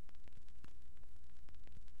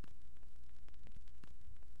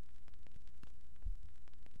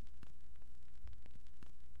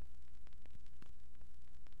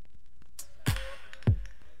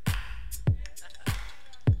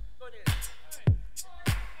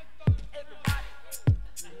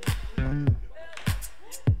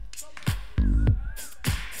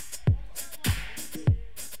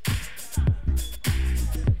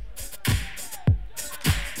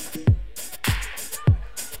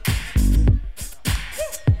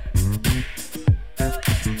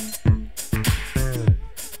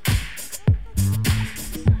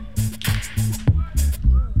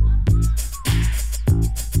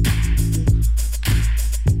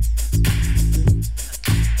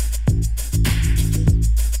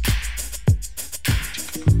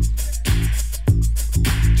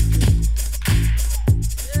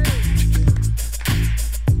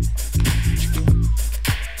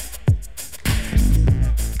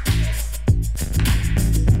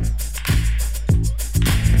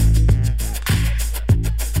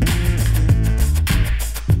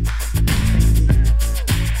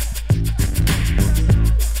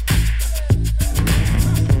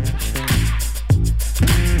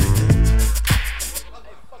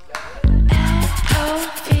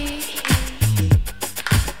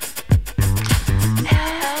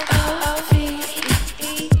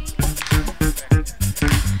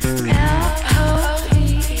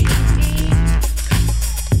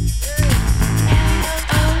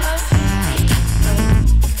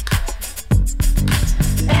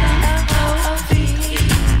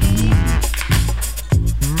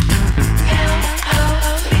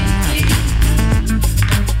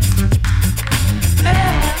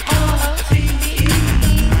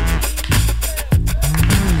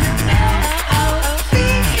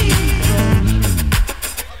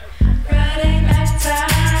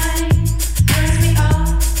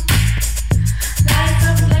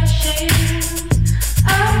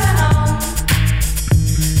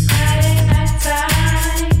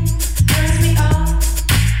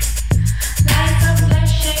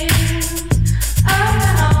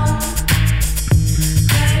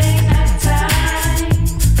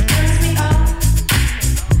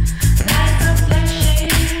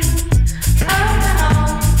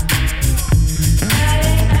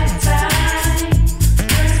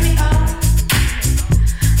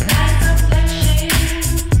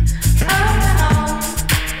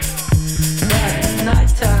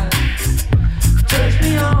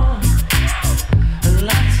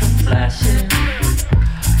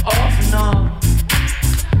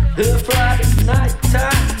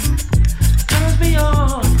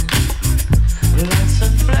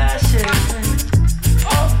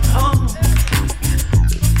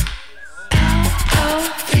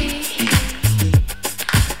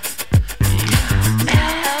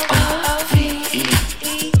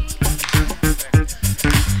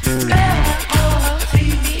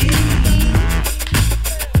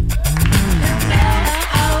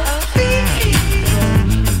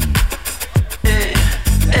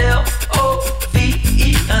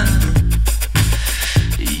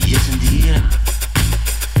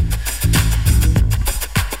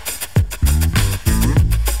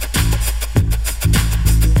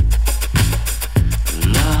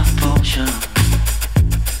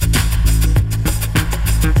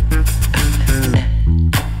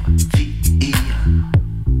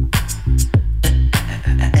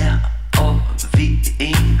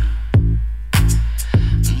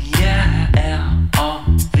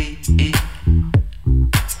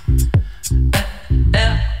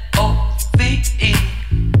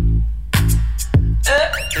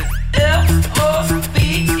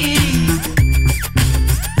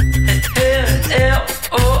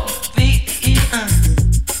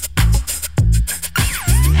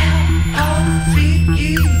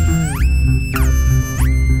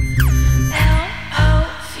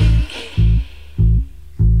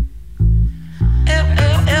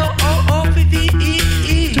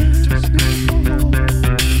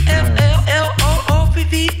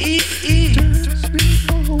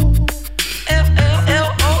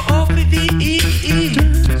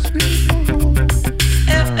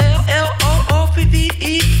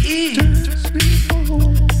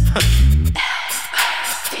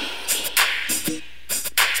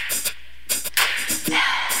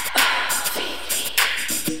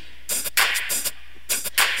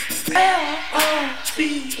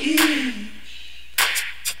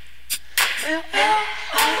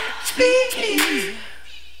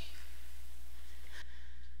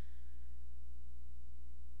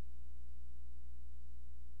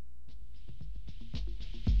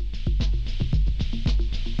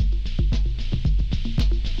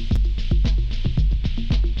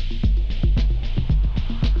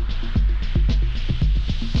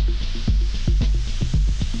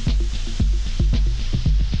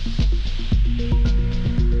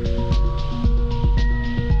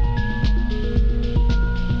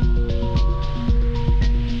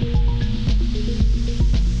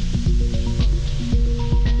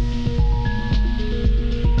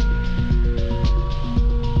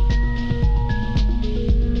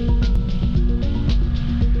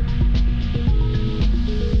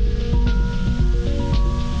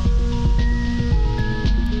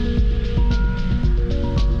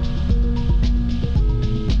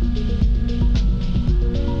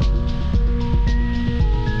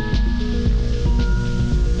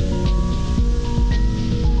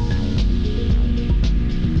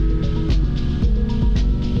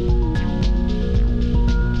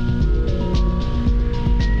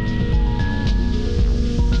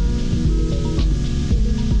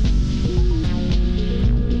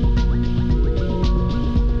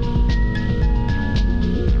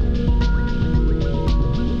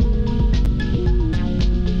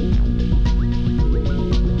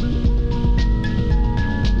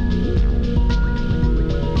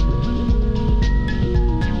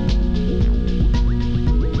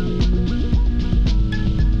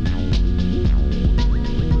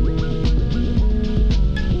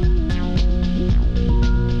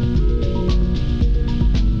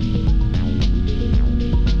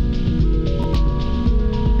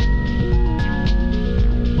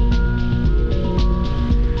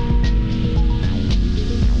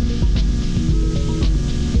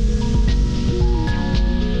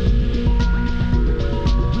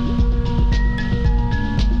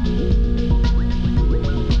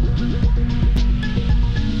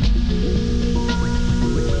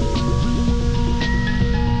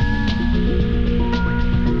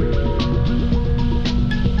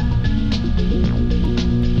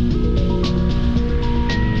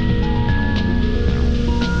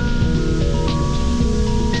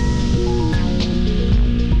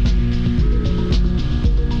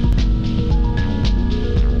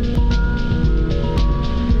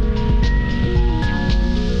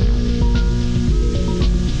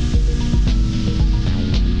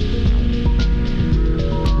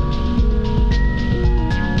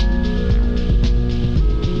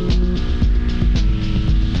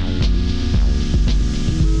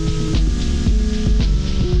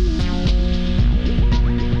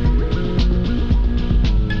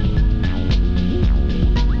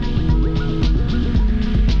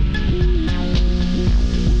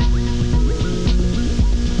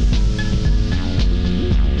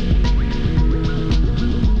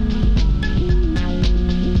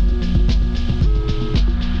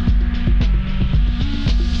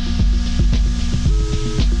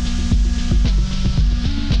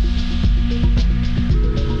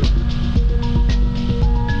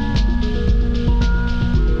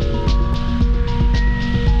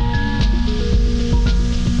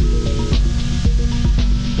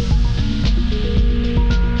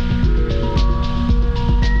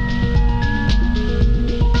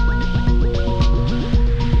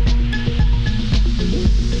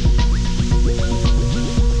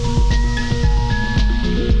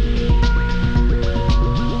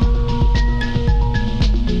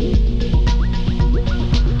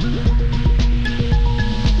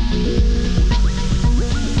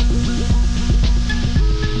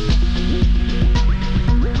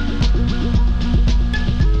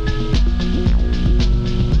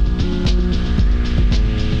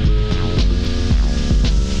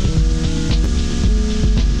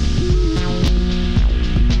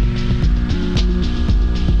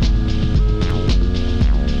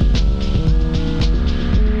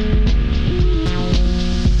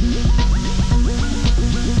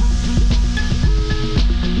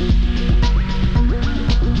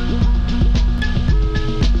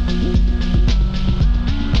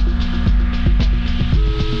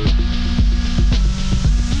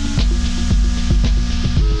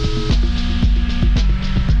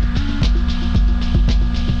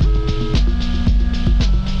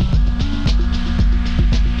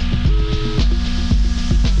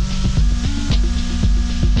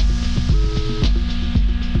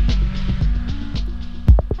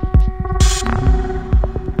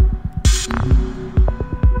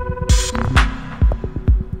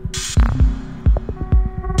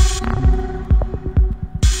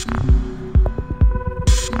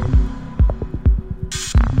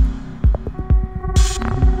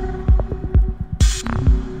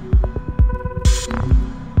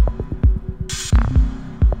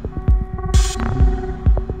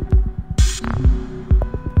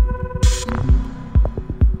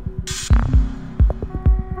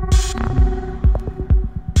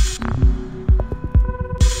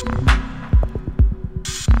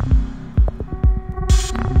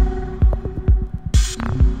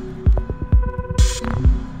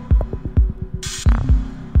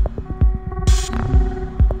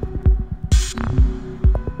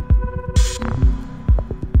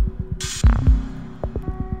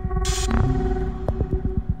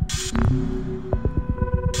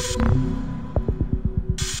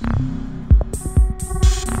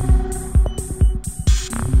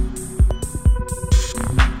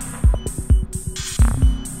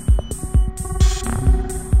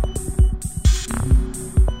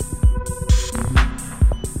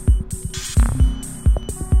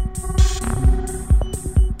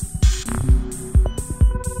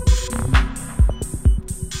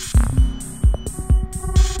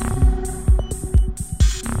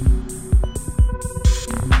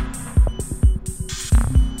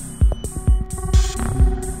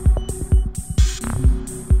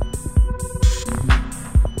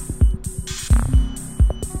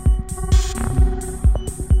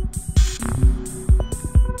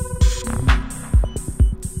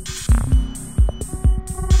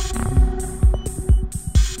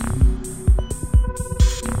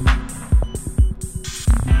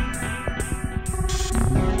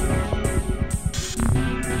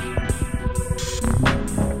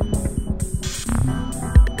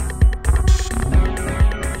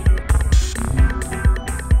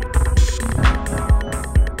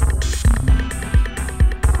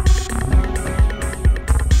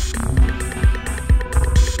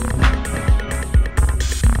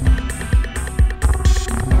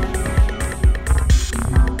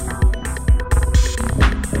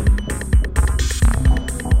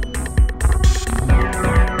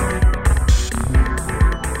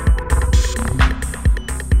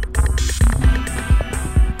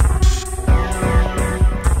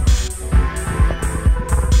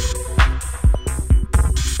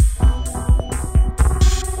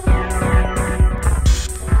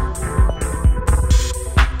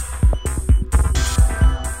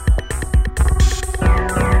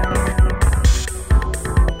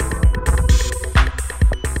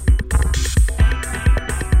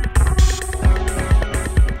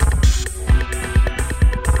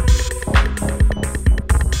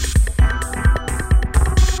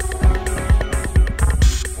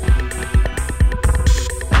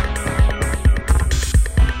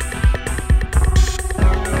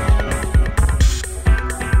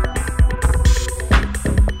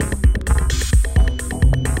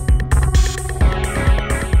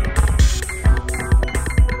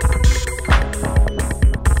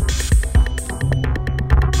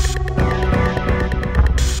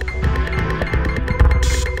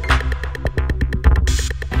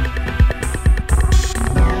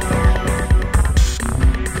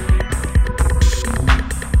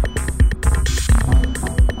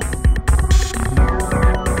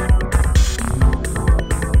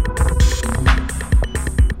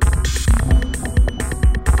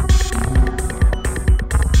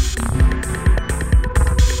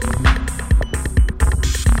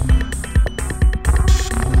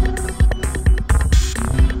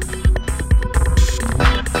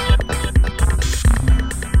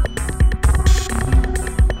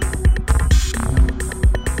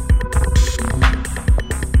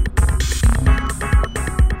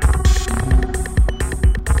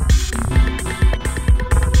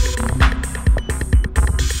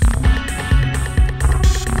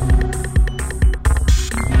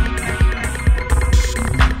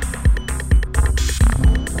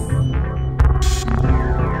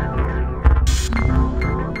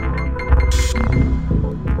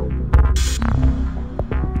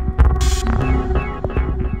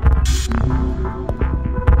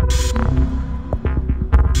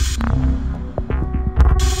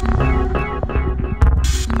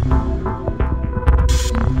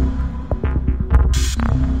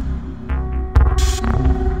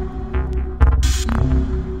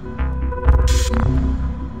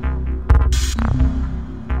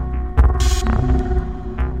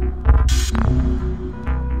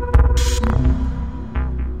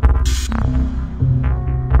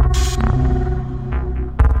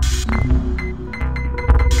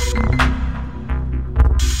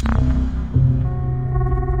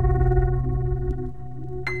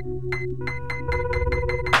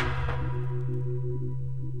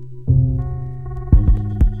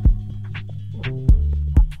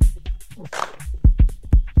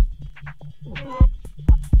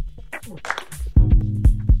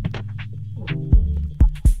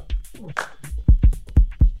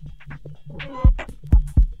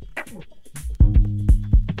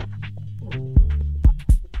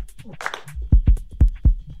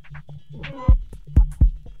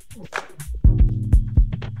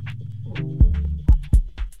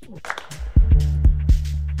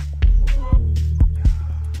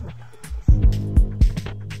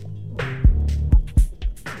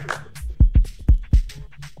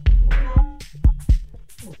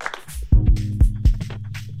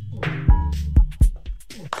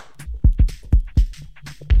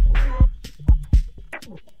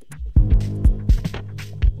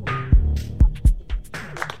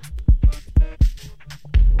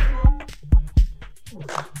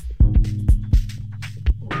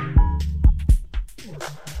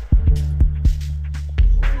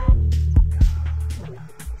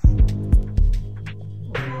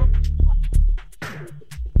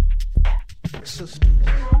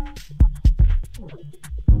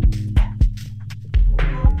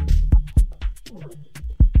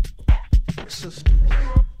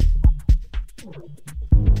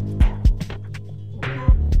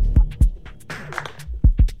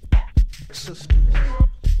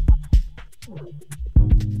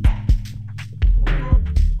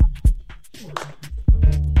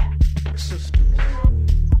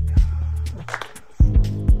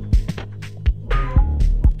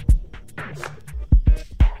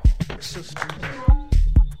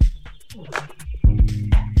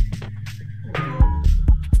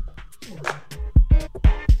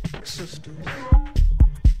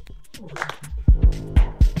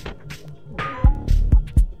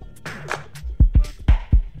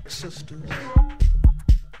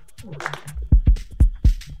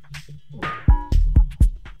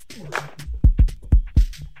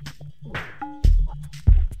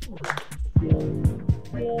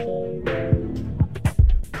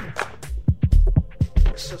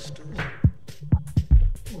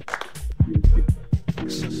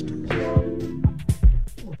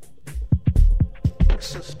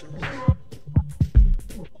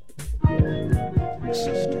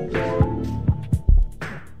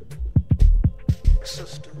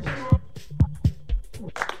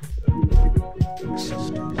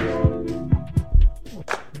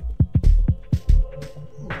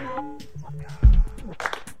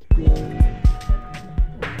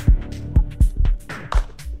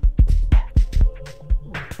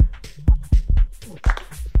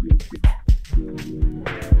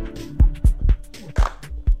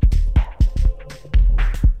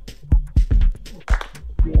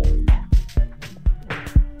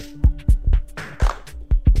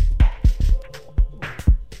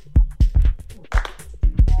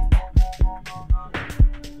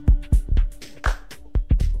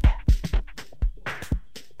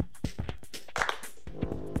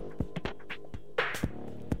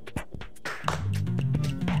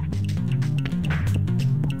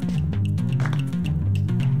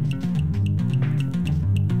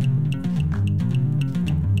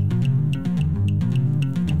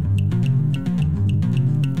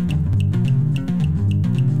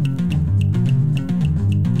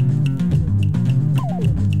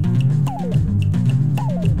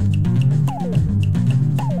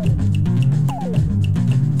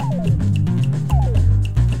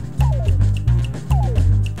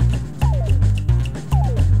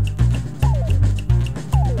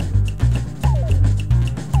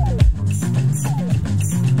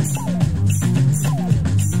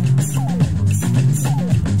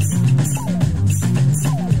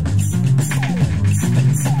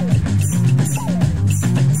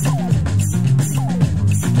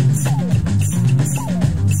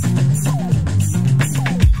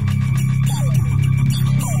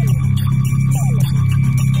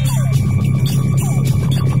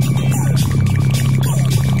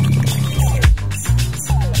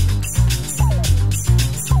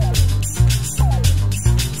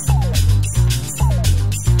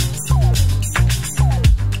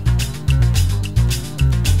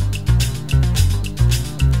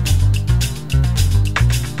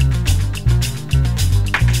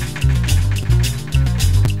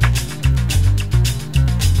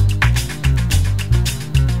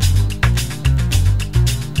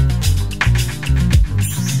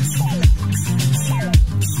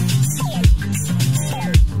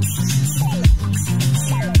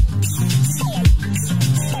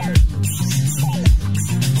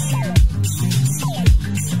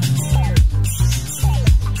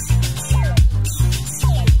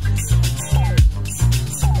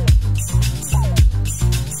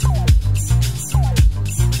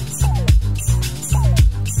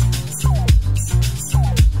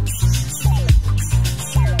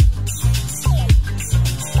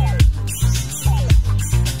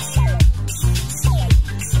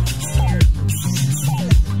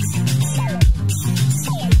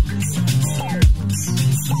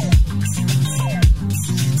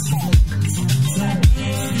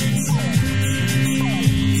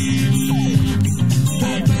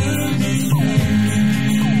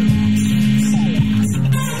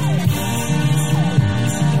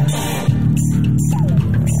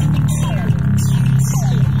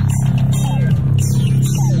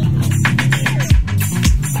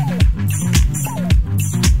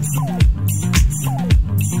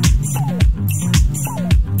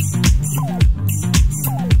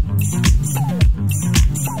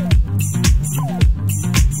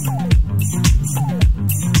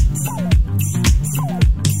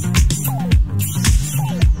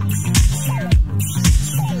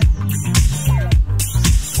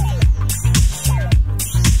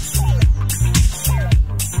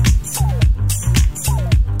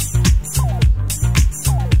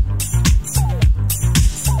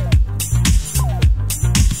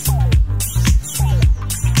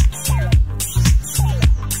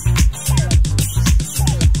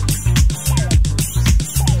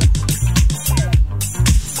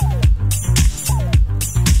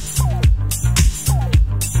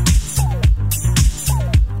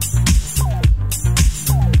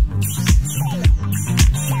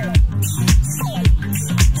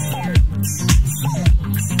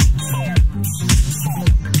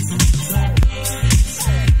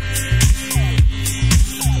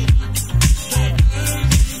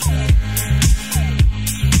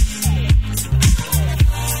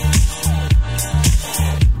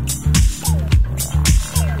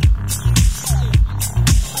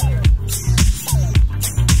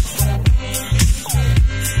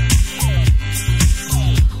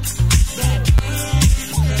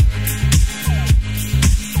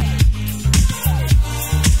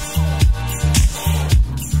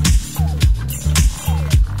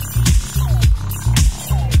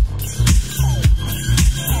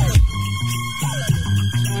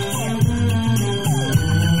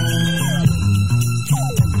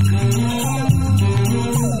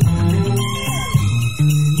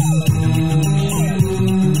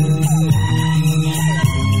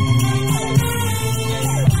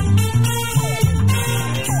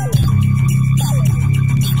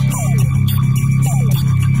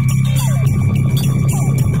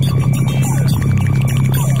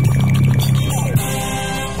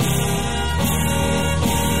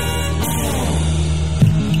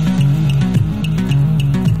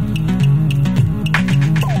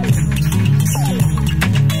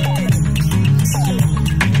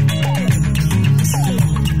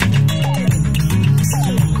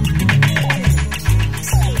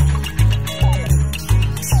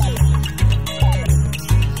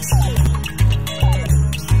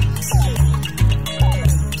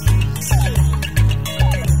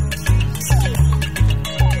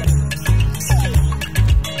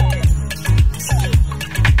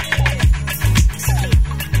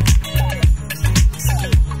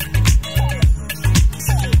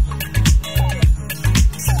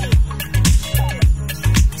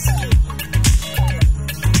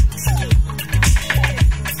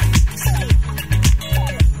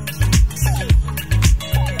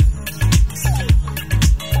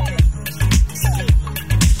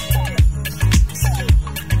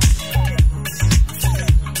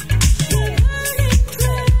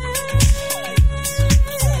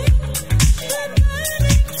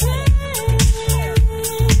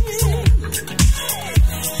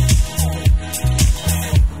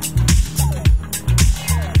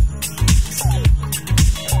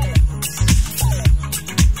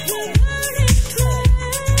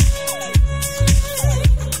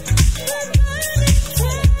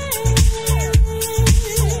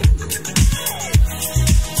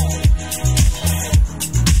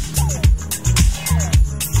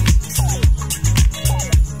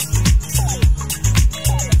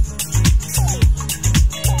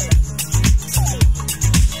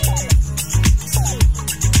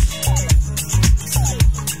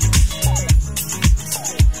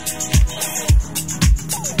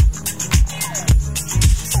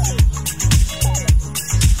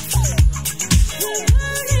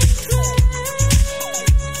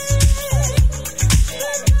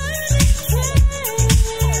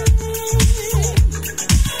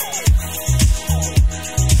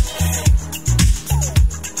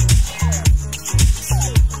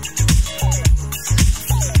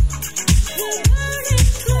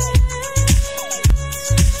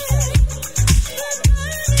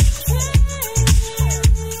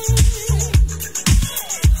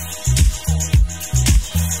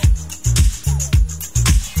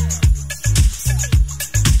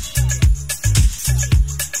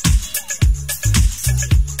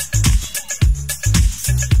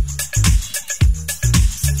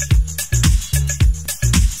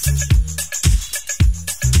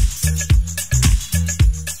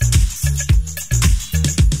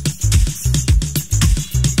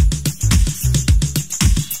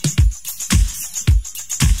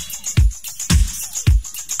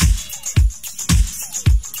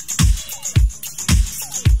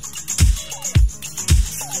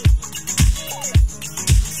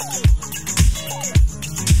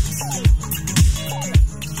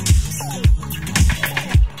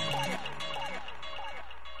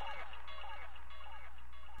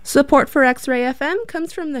 Support for X-Ray FM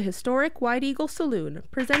comes from the historic White Eagle Saloon,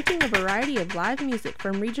 presenting a variety of live music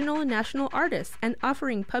from regional and national artists and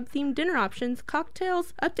offering pub-themed dinner options,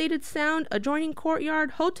 cocktails, updated sound, adjoining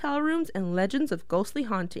courtyard, hotel rooms, and legends of ghostly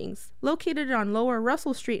hauntings. Located on Lower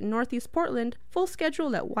Russell Street in Northeast Portland, full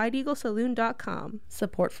schedule at whiteeaglesaloon.com.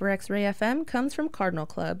 Support for X-Ray FM comes from Cardinal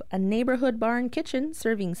Club, a neighborhood bar and kitchen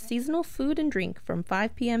serving seasonal food and drink from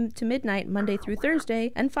 5 p.m. to midnight Monday through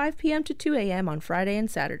Thursday and 5 p.m. to 2 a.m. on Friday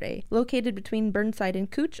and Saturday. Located between Burnside and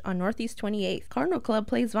Cooch on Northeast 28th, Cardinal Club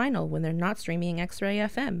plays vinyl when they're not streaming X-Ray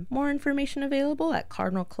FM. More information available at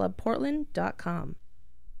cardinalclubportland.com.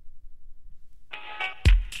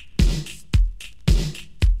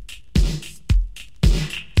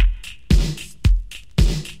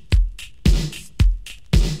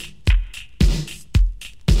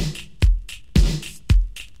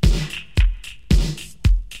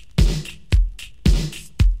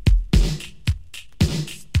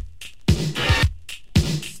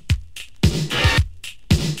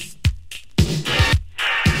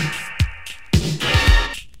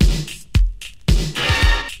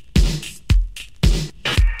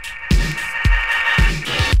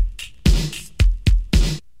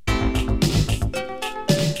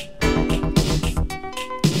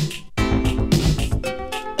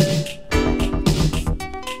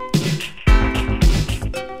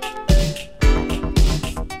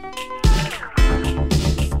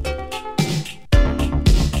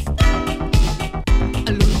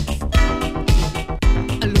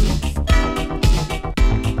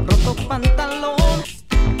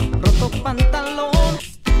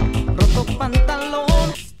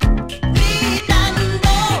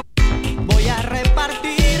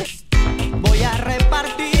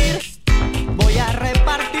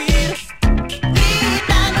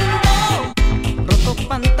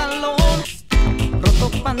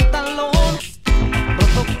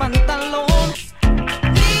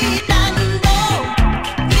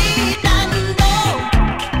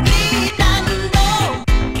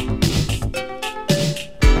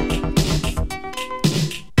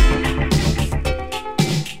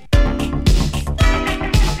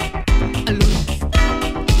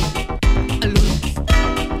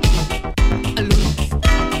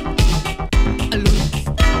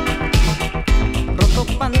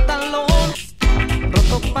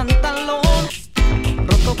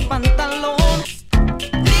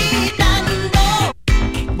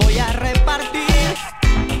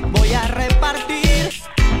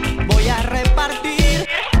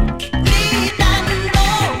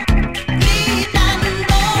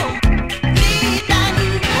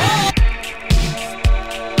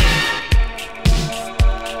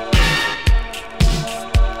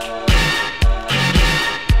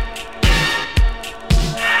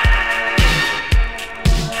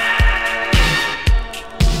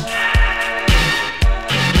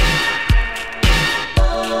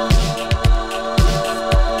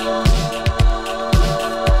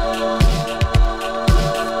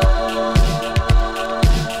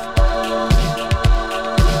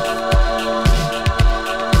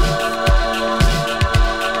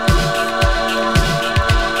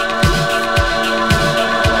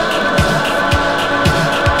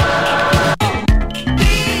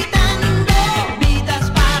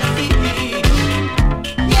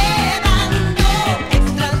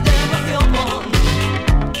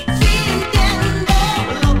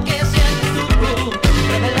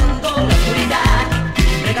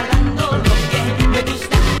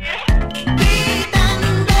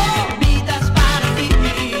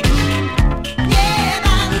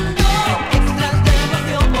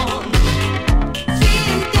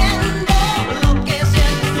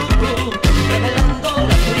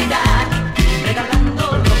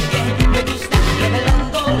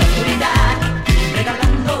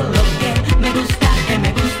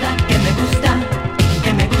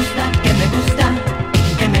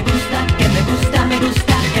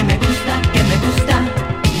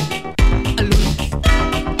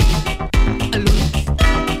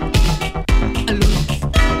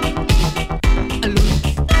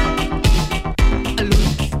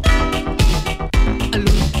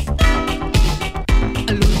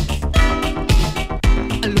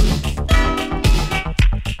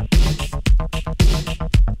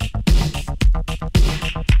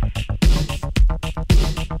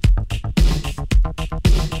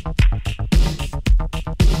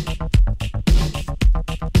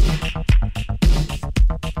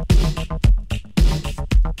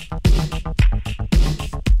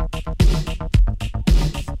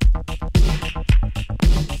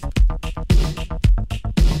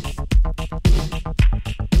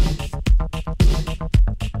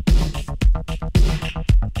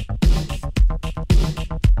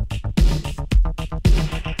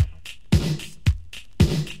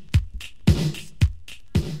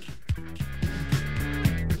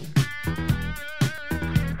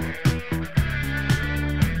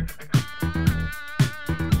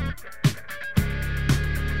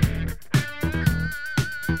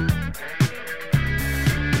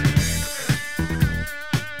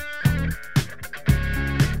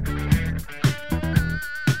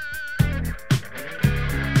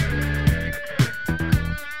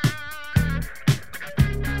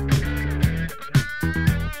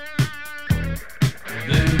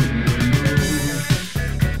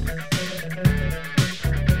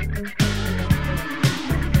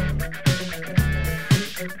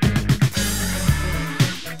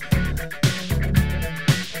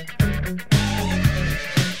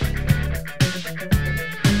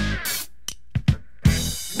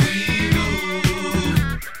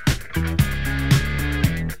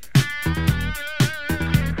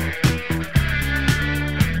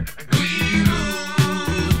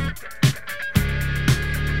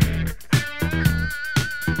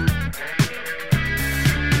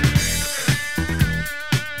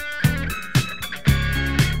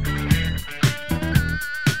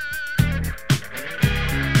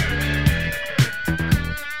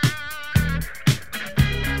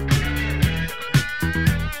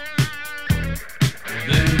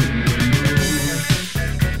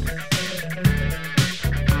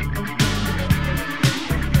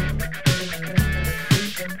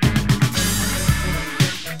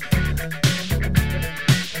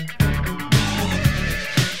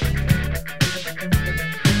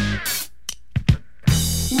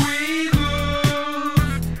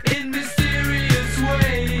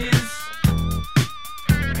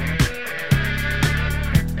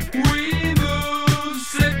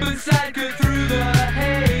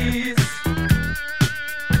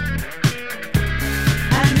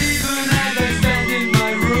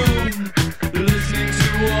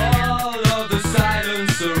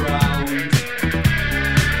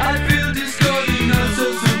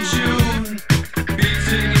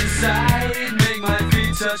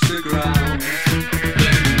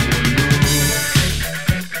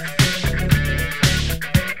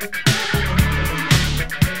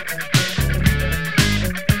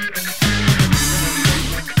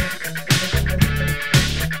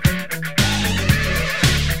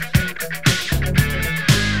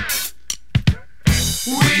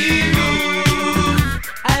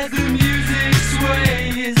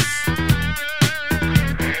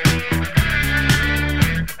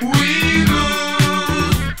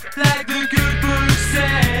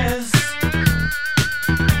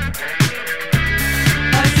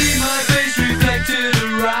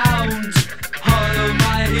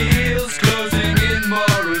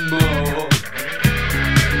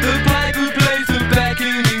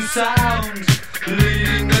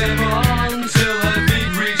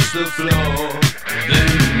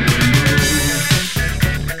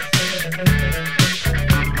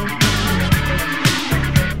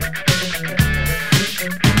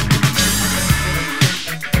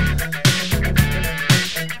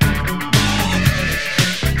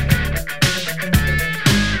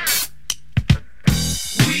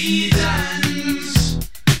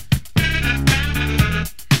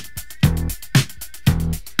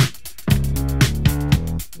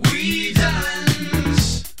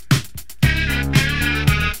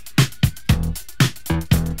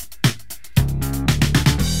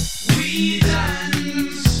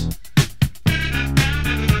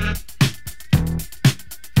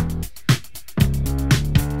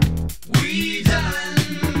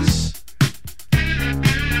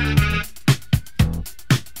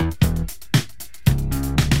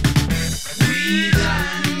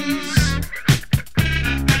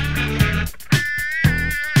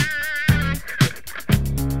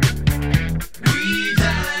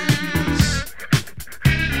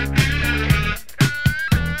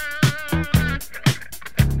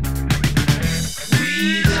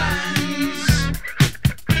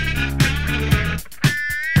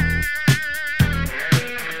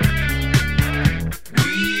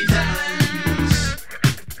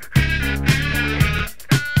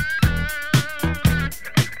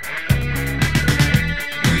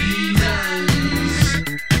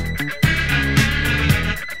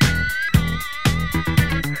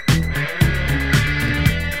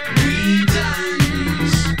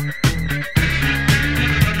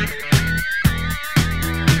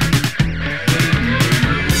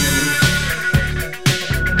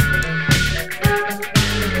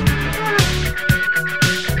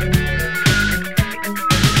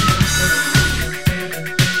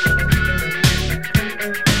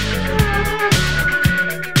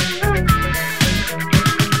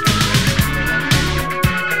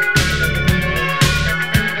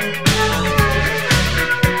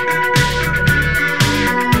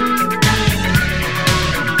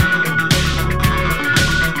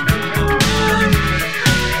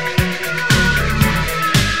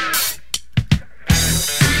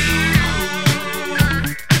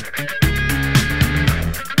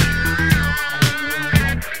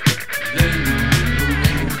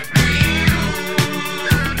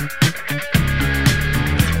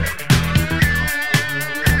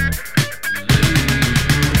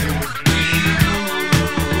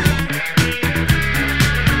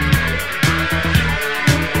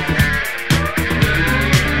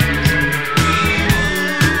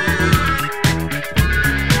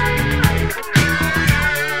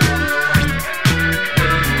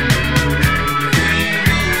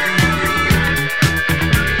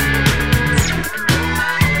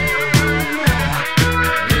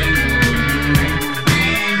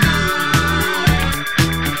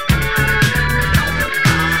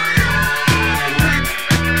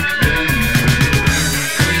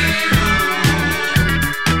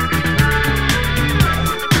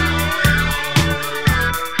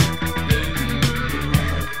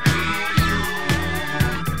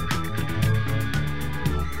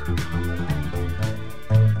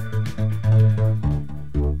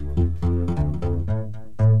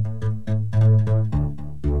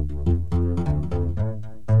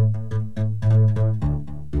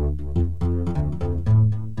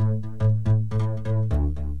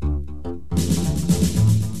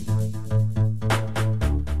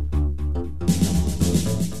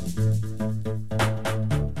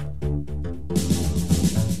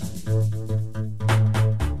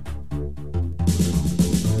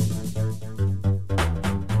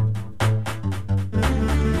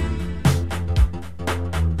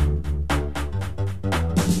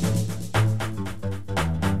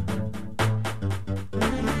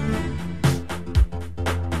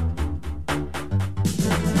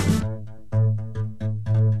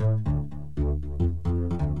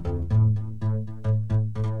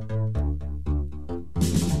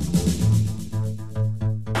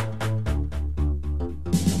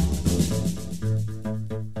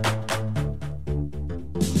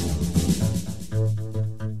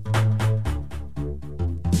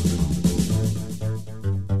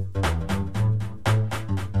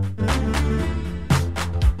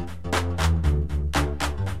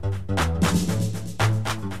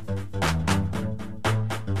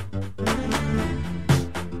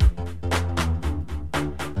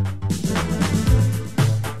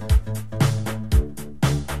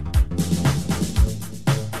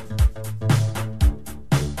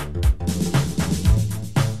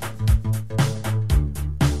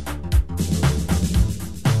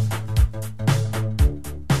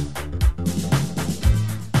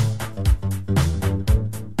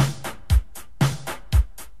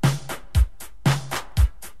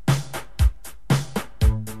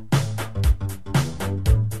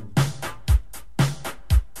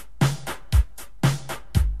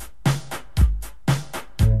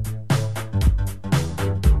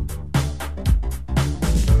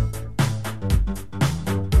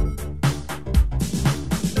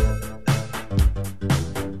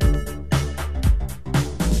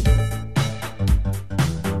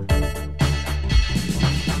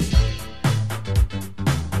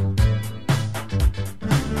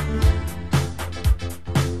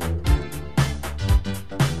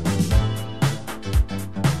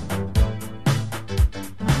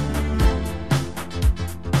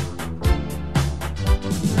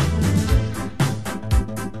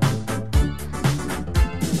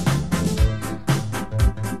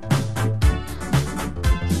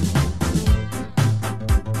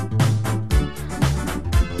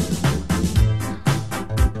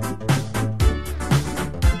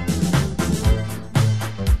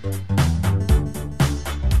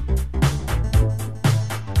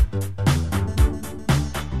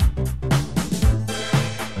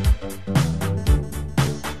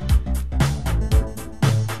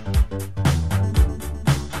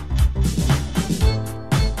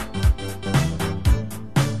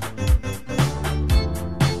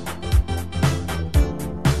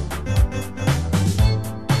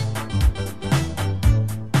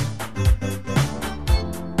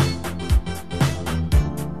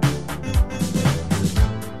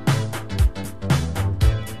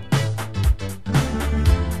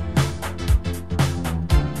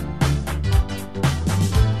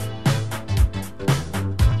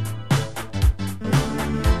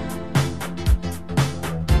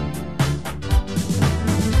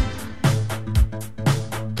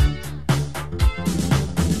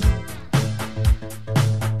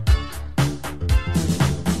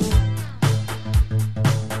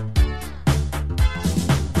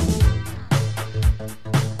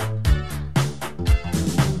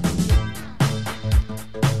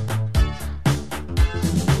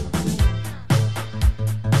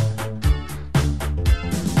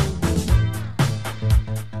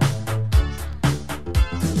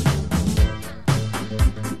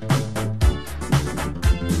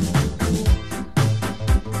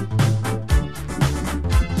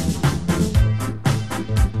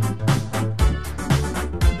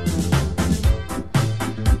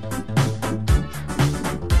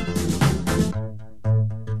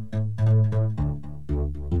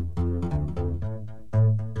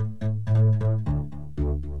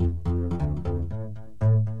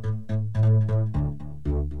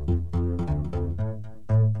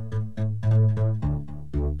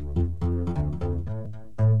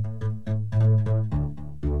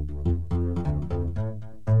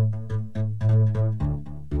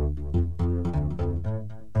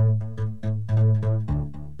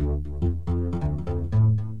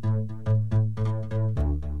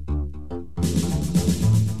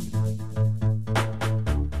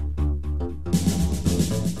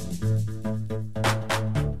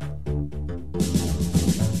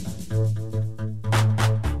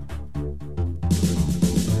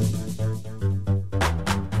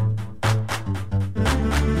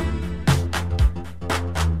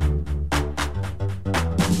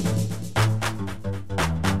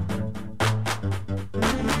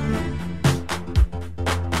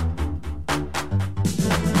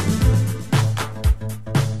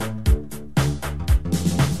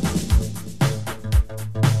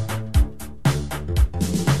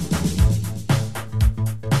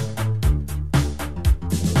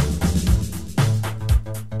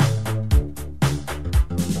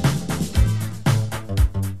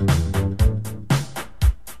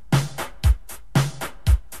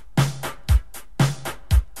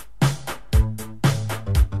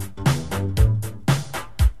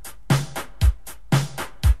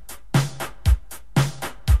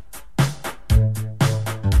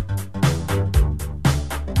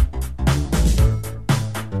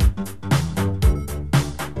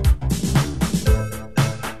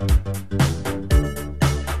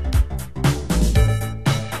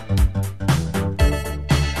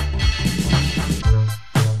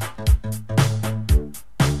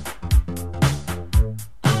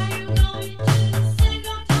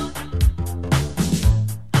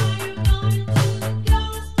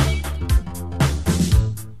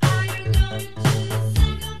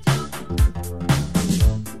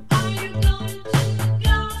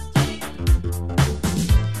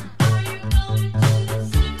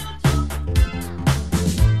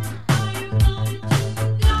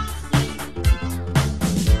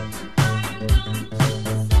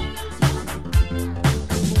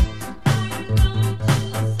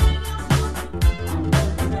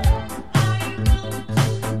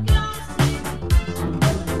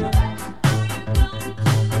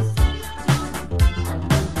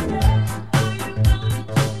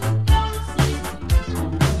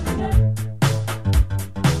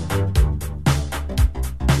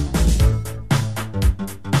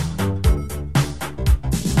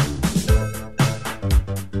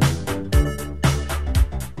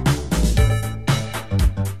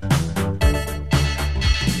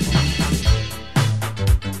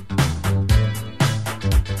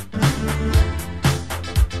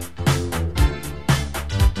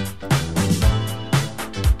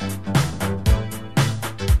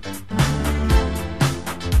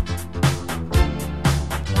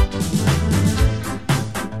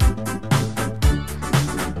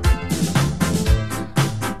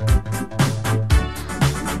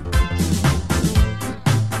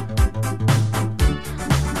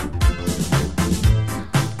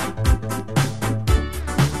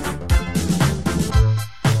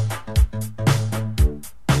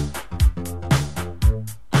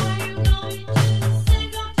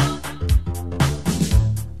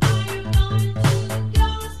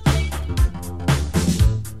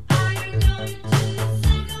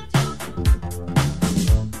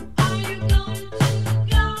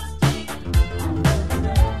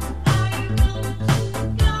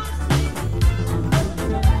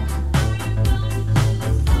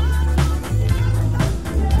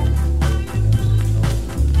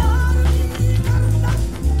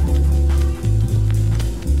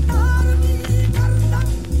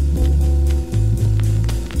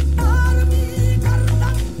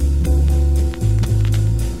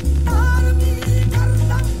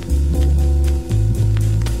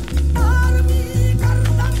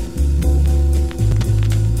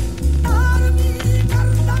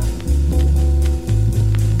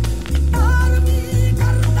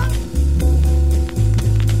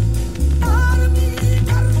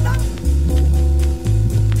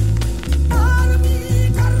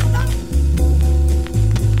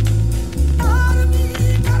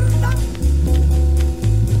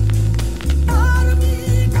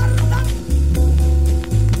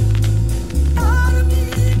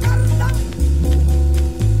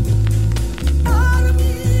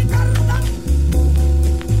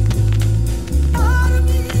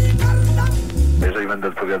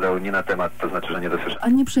 będę odpowiadał nie na temat, to znaczy, że nie dosłyszę. A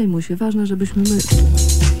nie przejmuj się, ważne, żebyśmy my...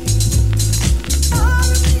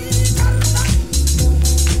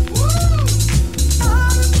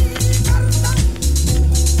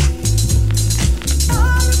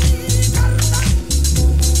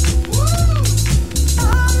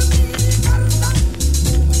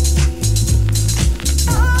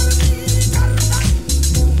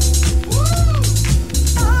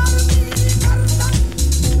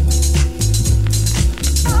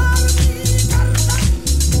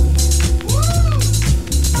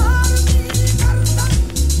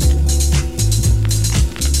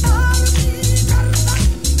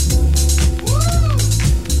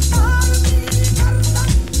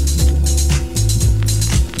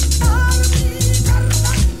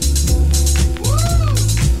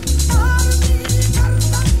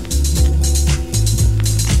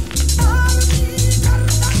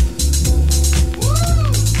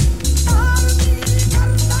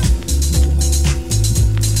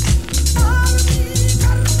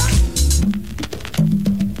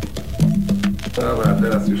 Dobra,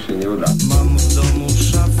 teraz już się nie uda. Mam w domu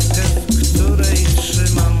szafkę, w której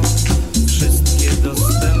trzymam wszystkie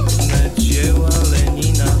dostępne dzieła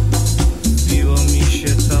Lenina. Wbiło mi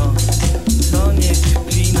się to nie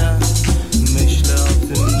kpina. Myślę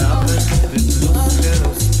o tym nawet, gdy bluzkę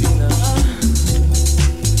rozpinasz.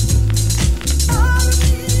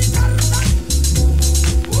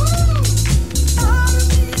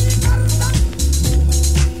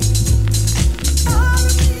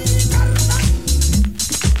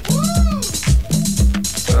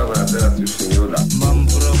 Dobra, teraz już się nie uda. Mam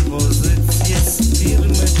propozycję z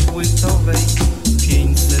firmy płytowej.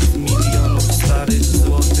 500 milionów starych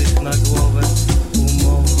złotych na głowę.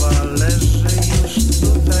 Umowa leży już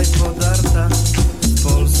tutaj podarta. W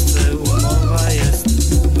Polsce umowa jest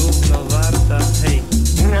gówno warta. Hej!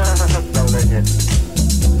 Zdolenie.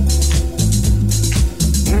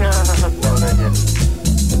 Zdolenie.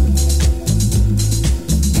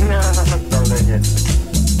 Zdolenie.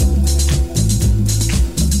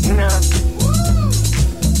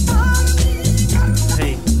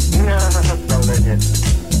 Hej! Zdolenie.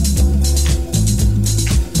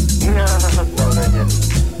 Zdolenie.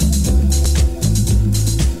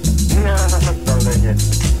 Zdolenie.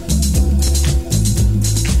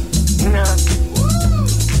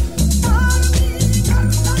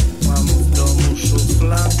 Mam w domu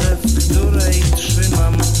szufladę, w której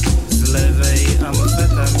trzymam z lewej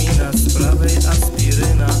amfetamina, z prawej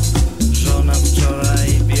aspiryna. Żona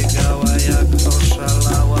wczoraj biegała jak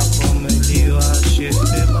oszalała, pomyliła się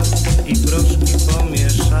chyba i proszki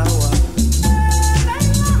pomieszała.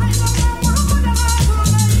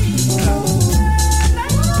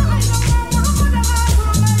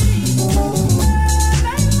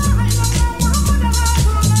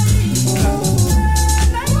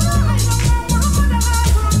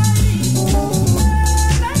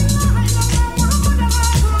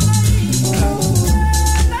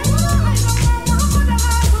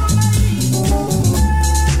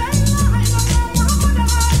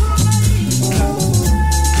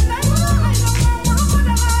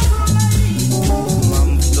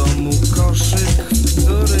 Mam w domu koszyk, w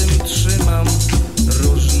którym trzymam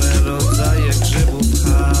różne rodzaje grzybów.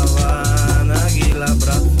 Hawana Gila,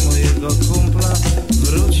 brat mojego kumpla,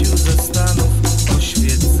 wrócił ze Stanów.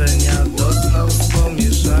 Oświecenia doznał z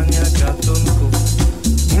pomieszania gatunków.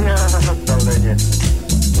 Zdolenie.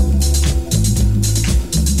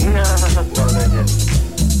 Zdolenie.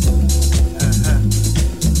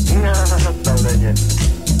 Zdolenie.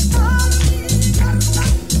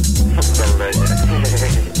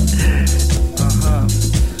 Zdolenie. Aha,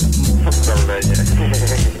 Zdolenie.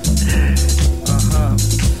 aha,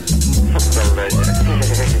 Zdolenie.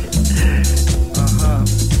 aha,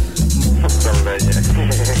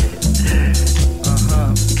 Zdolenie.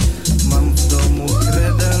 aha. Mam w domu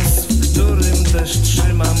kredens, w którym też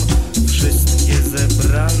trzymam wszystkie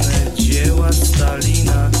zebrane dzieła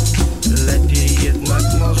Stalina. Lepiej jednak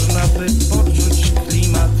można by poczuć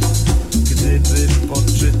klimat, gdyby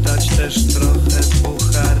poczytać też trochę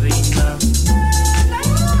Bucharina.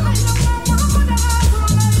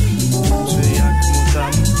 Czy jak mu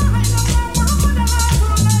tam?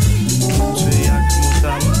 Czy jak mu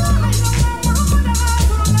tam?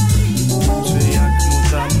 Czy jak mu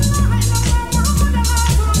tam?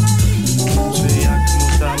 Czy jak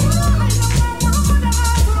mu tam?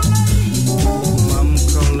 Mam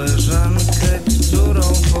koleżankę, którą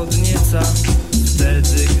podnieca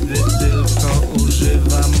wtedy, gdy tylko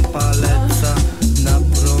używam paleca. Na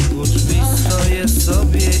progu drzwi stoję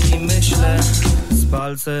sobie i myślę, z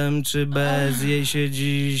palcem czy bez jej się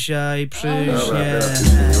dzisiaj przyśnie.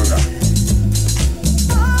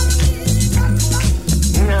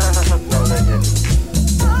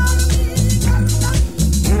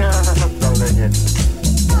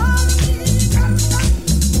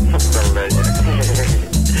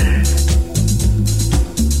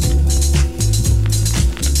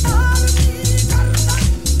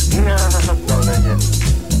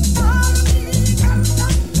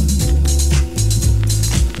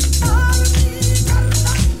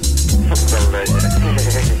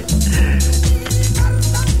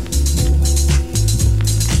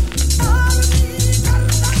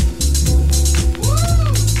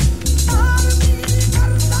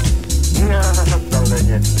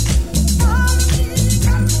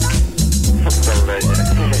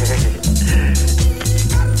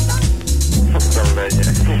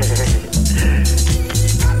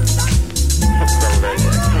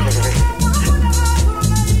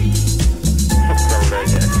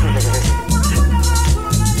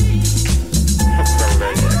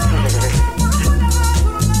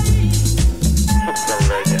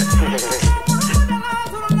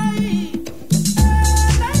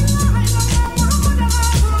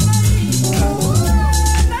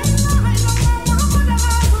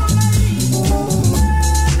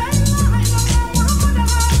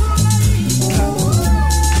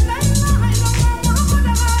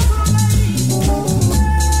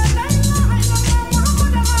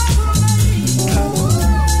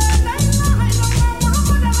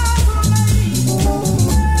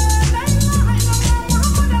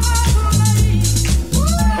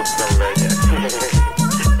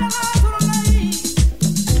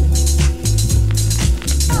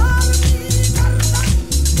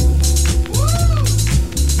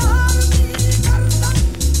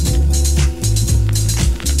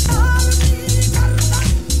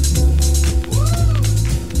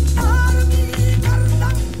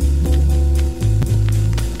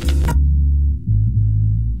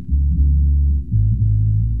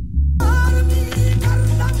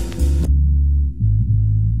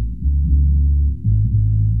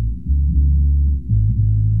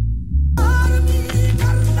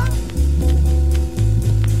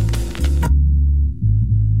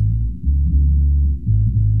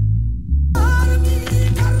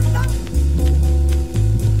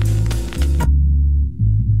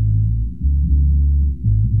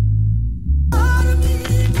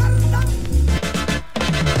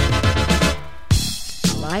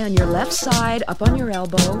 Lie on your left side, up on your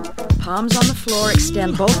elbow, palms on the floor,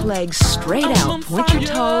 extend both legs straight out, point your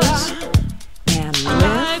toes, and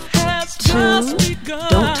lift. 2,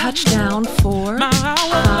 don't touch down. 4,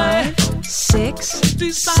 5, 6,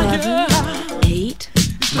 7, 8,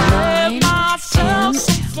 9, 10,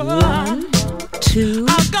 1, 2,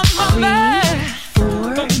 3,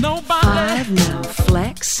 4, 5, now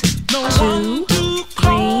flex. 2,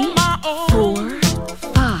 3, 4,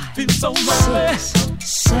 5, 6,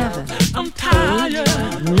 7, 8,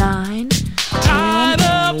 9, 10,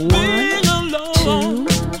 1, 2,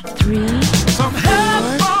 3, 4,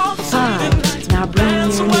 5. Now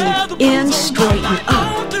bring your knee in, straighten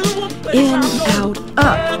up. In, out,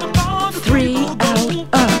 up. 3, out,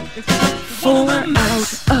 up. 4, out,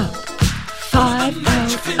 up. 5,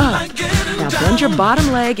 out, up. Now bend your bottom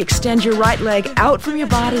leg, extend your right leg out from your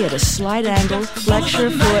body at a slight angle. Flex your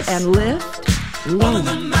foot and lift, low,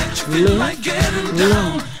 lift,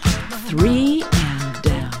 low. 3 and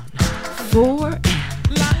down. 4 and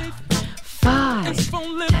down. 5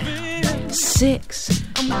 down. 6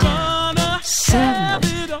 down.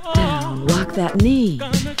 7 down. Walk that knee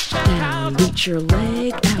down. Reach your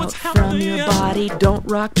leg out from your body. Don't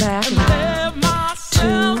rock back and down.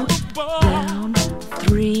 2 down.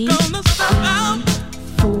 3 down.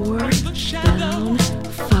 4 down.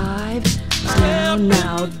 5 down.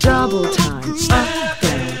 Now double time.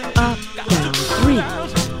 Up, down. 3,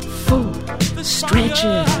 4. Stretch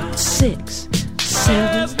it out. 6,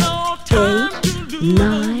 7, 8,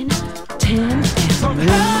 9, 10, and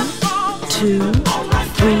 1, 2,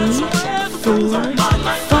 3, 4,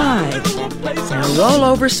 5. Now roll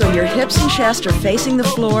over so your hips and chest are facing the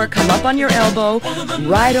floor. Come up on your elbow,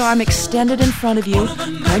 right arm extended in front of you.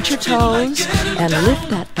 Point your toes and lift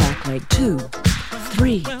that back leg. 2,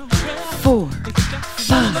 3, 4,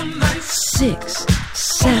 5, 6,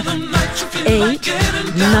 7, 8,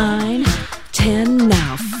 9, 10.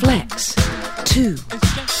 Now flex. 2,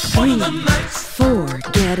 3, 4.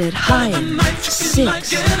 Get it higher. 6,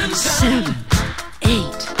 7,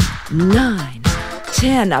 8, 9,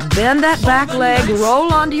 10. Now bend that back leg,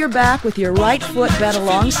 roll onto your back with your right foot bent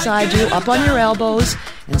alongside you, up on your elbows,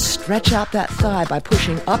 and stretch out that thigh by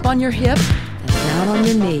pushing up on your hip and down on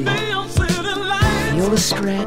your knee. Feel the stretch.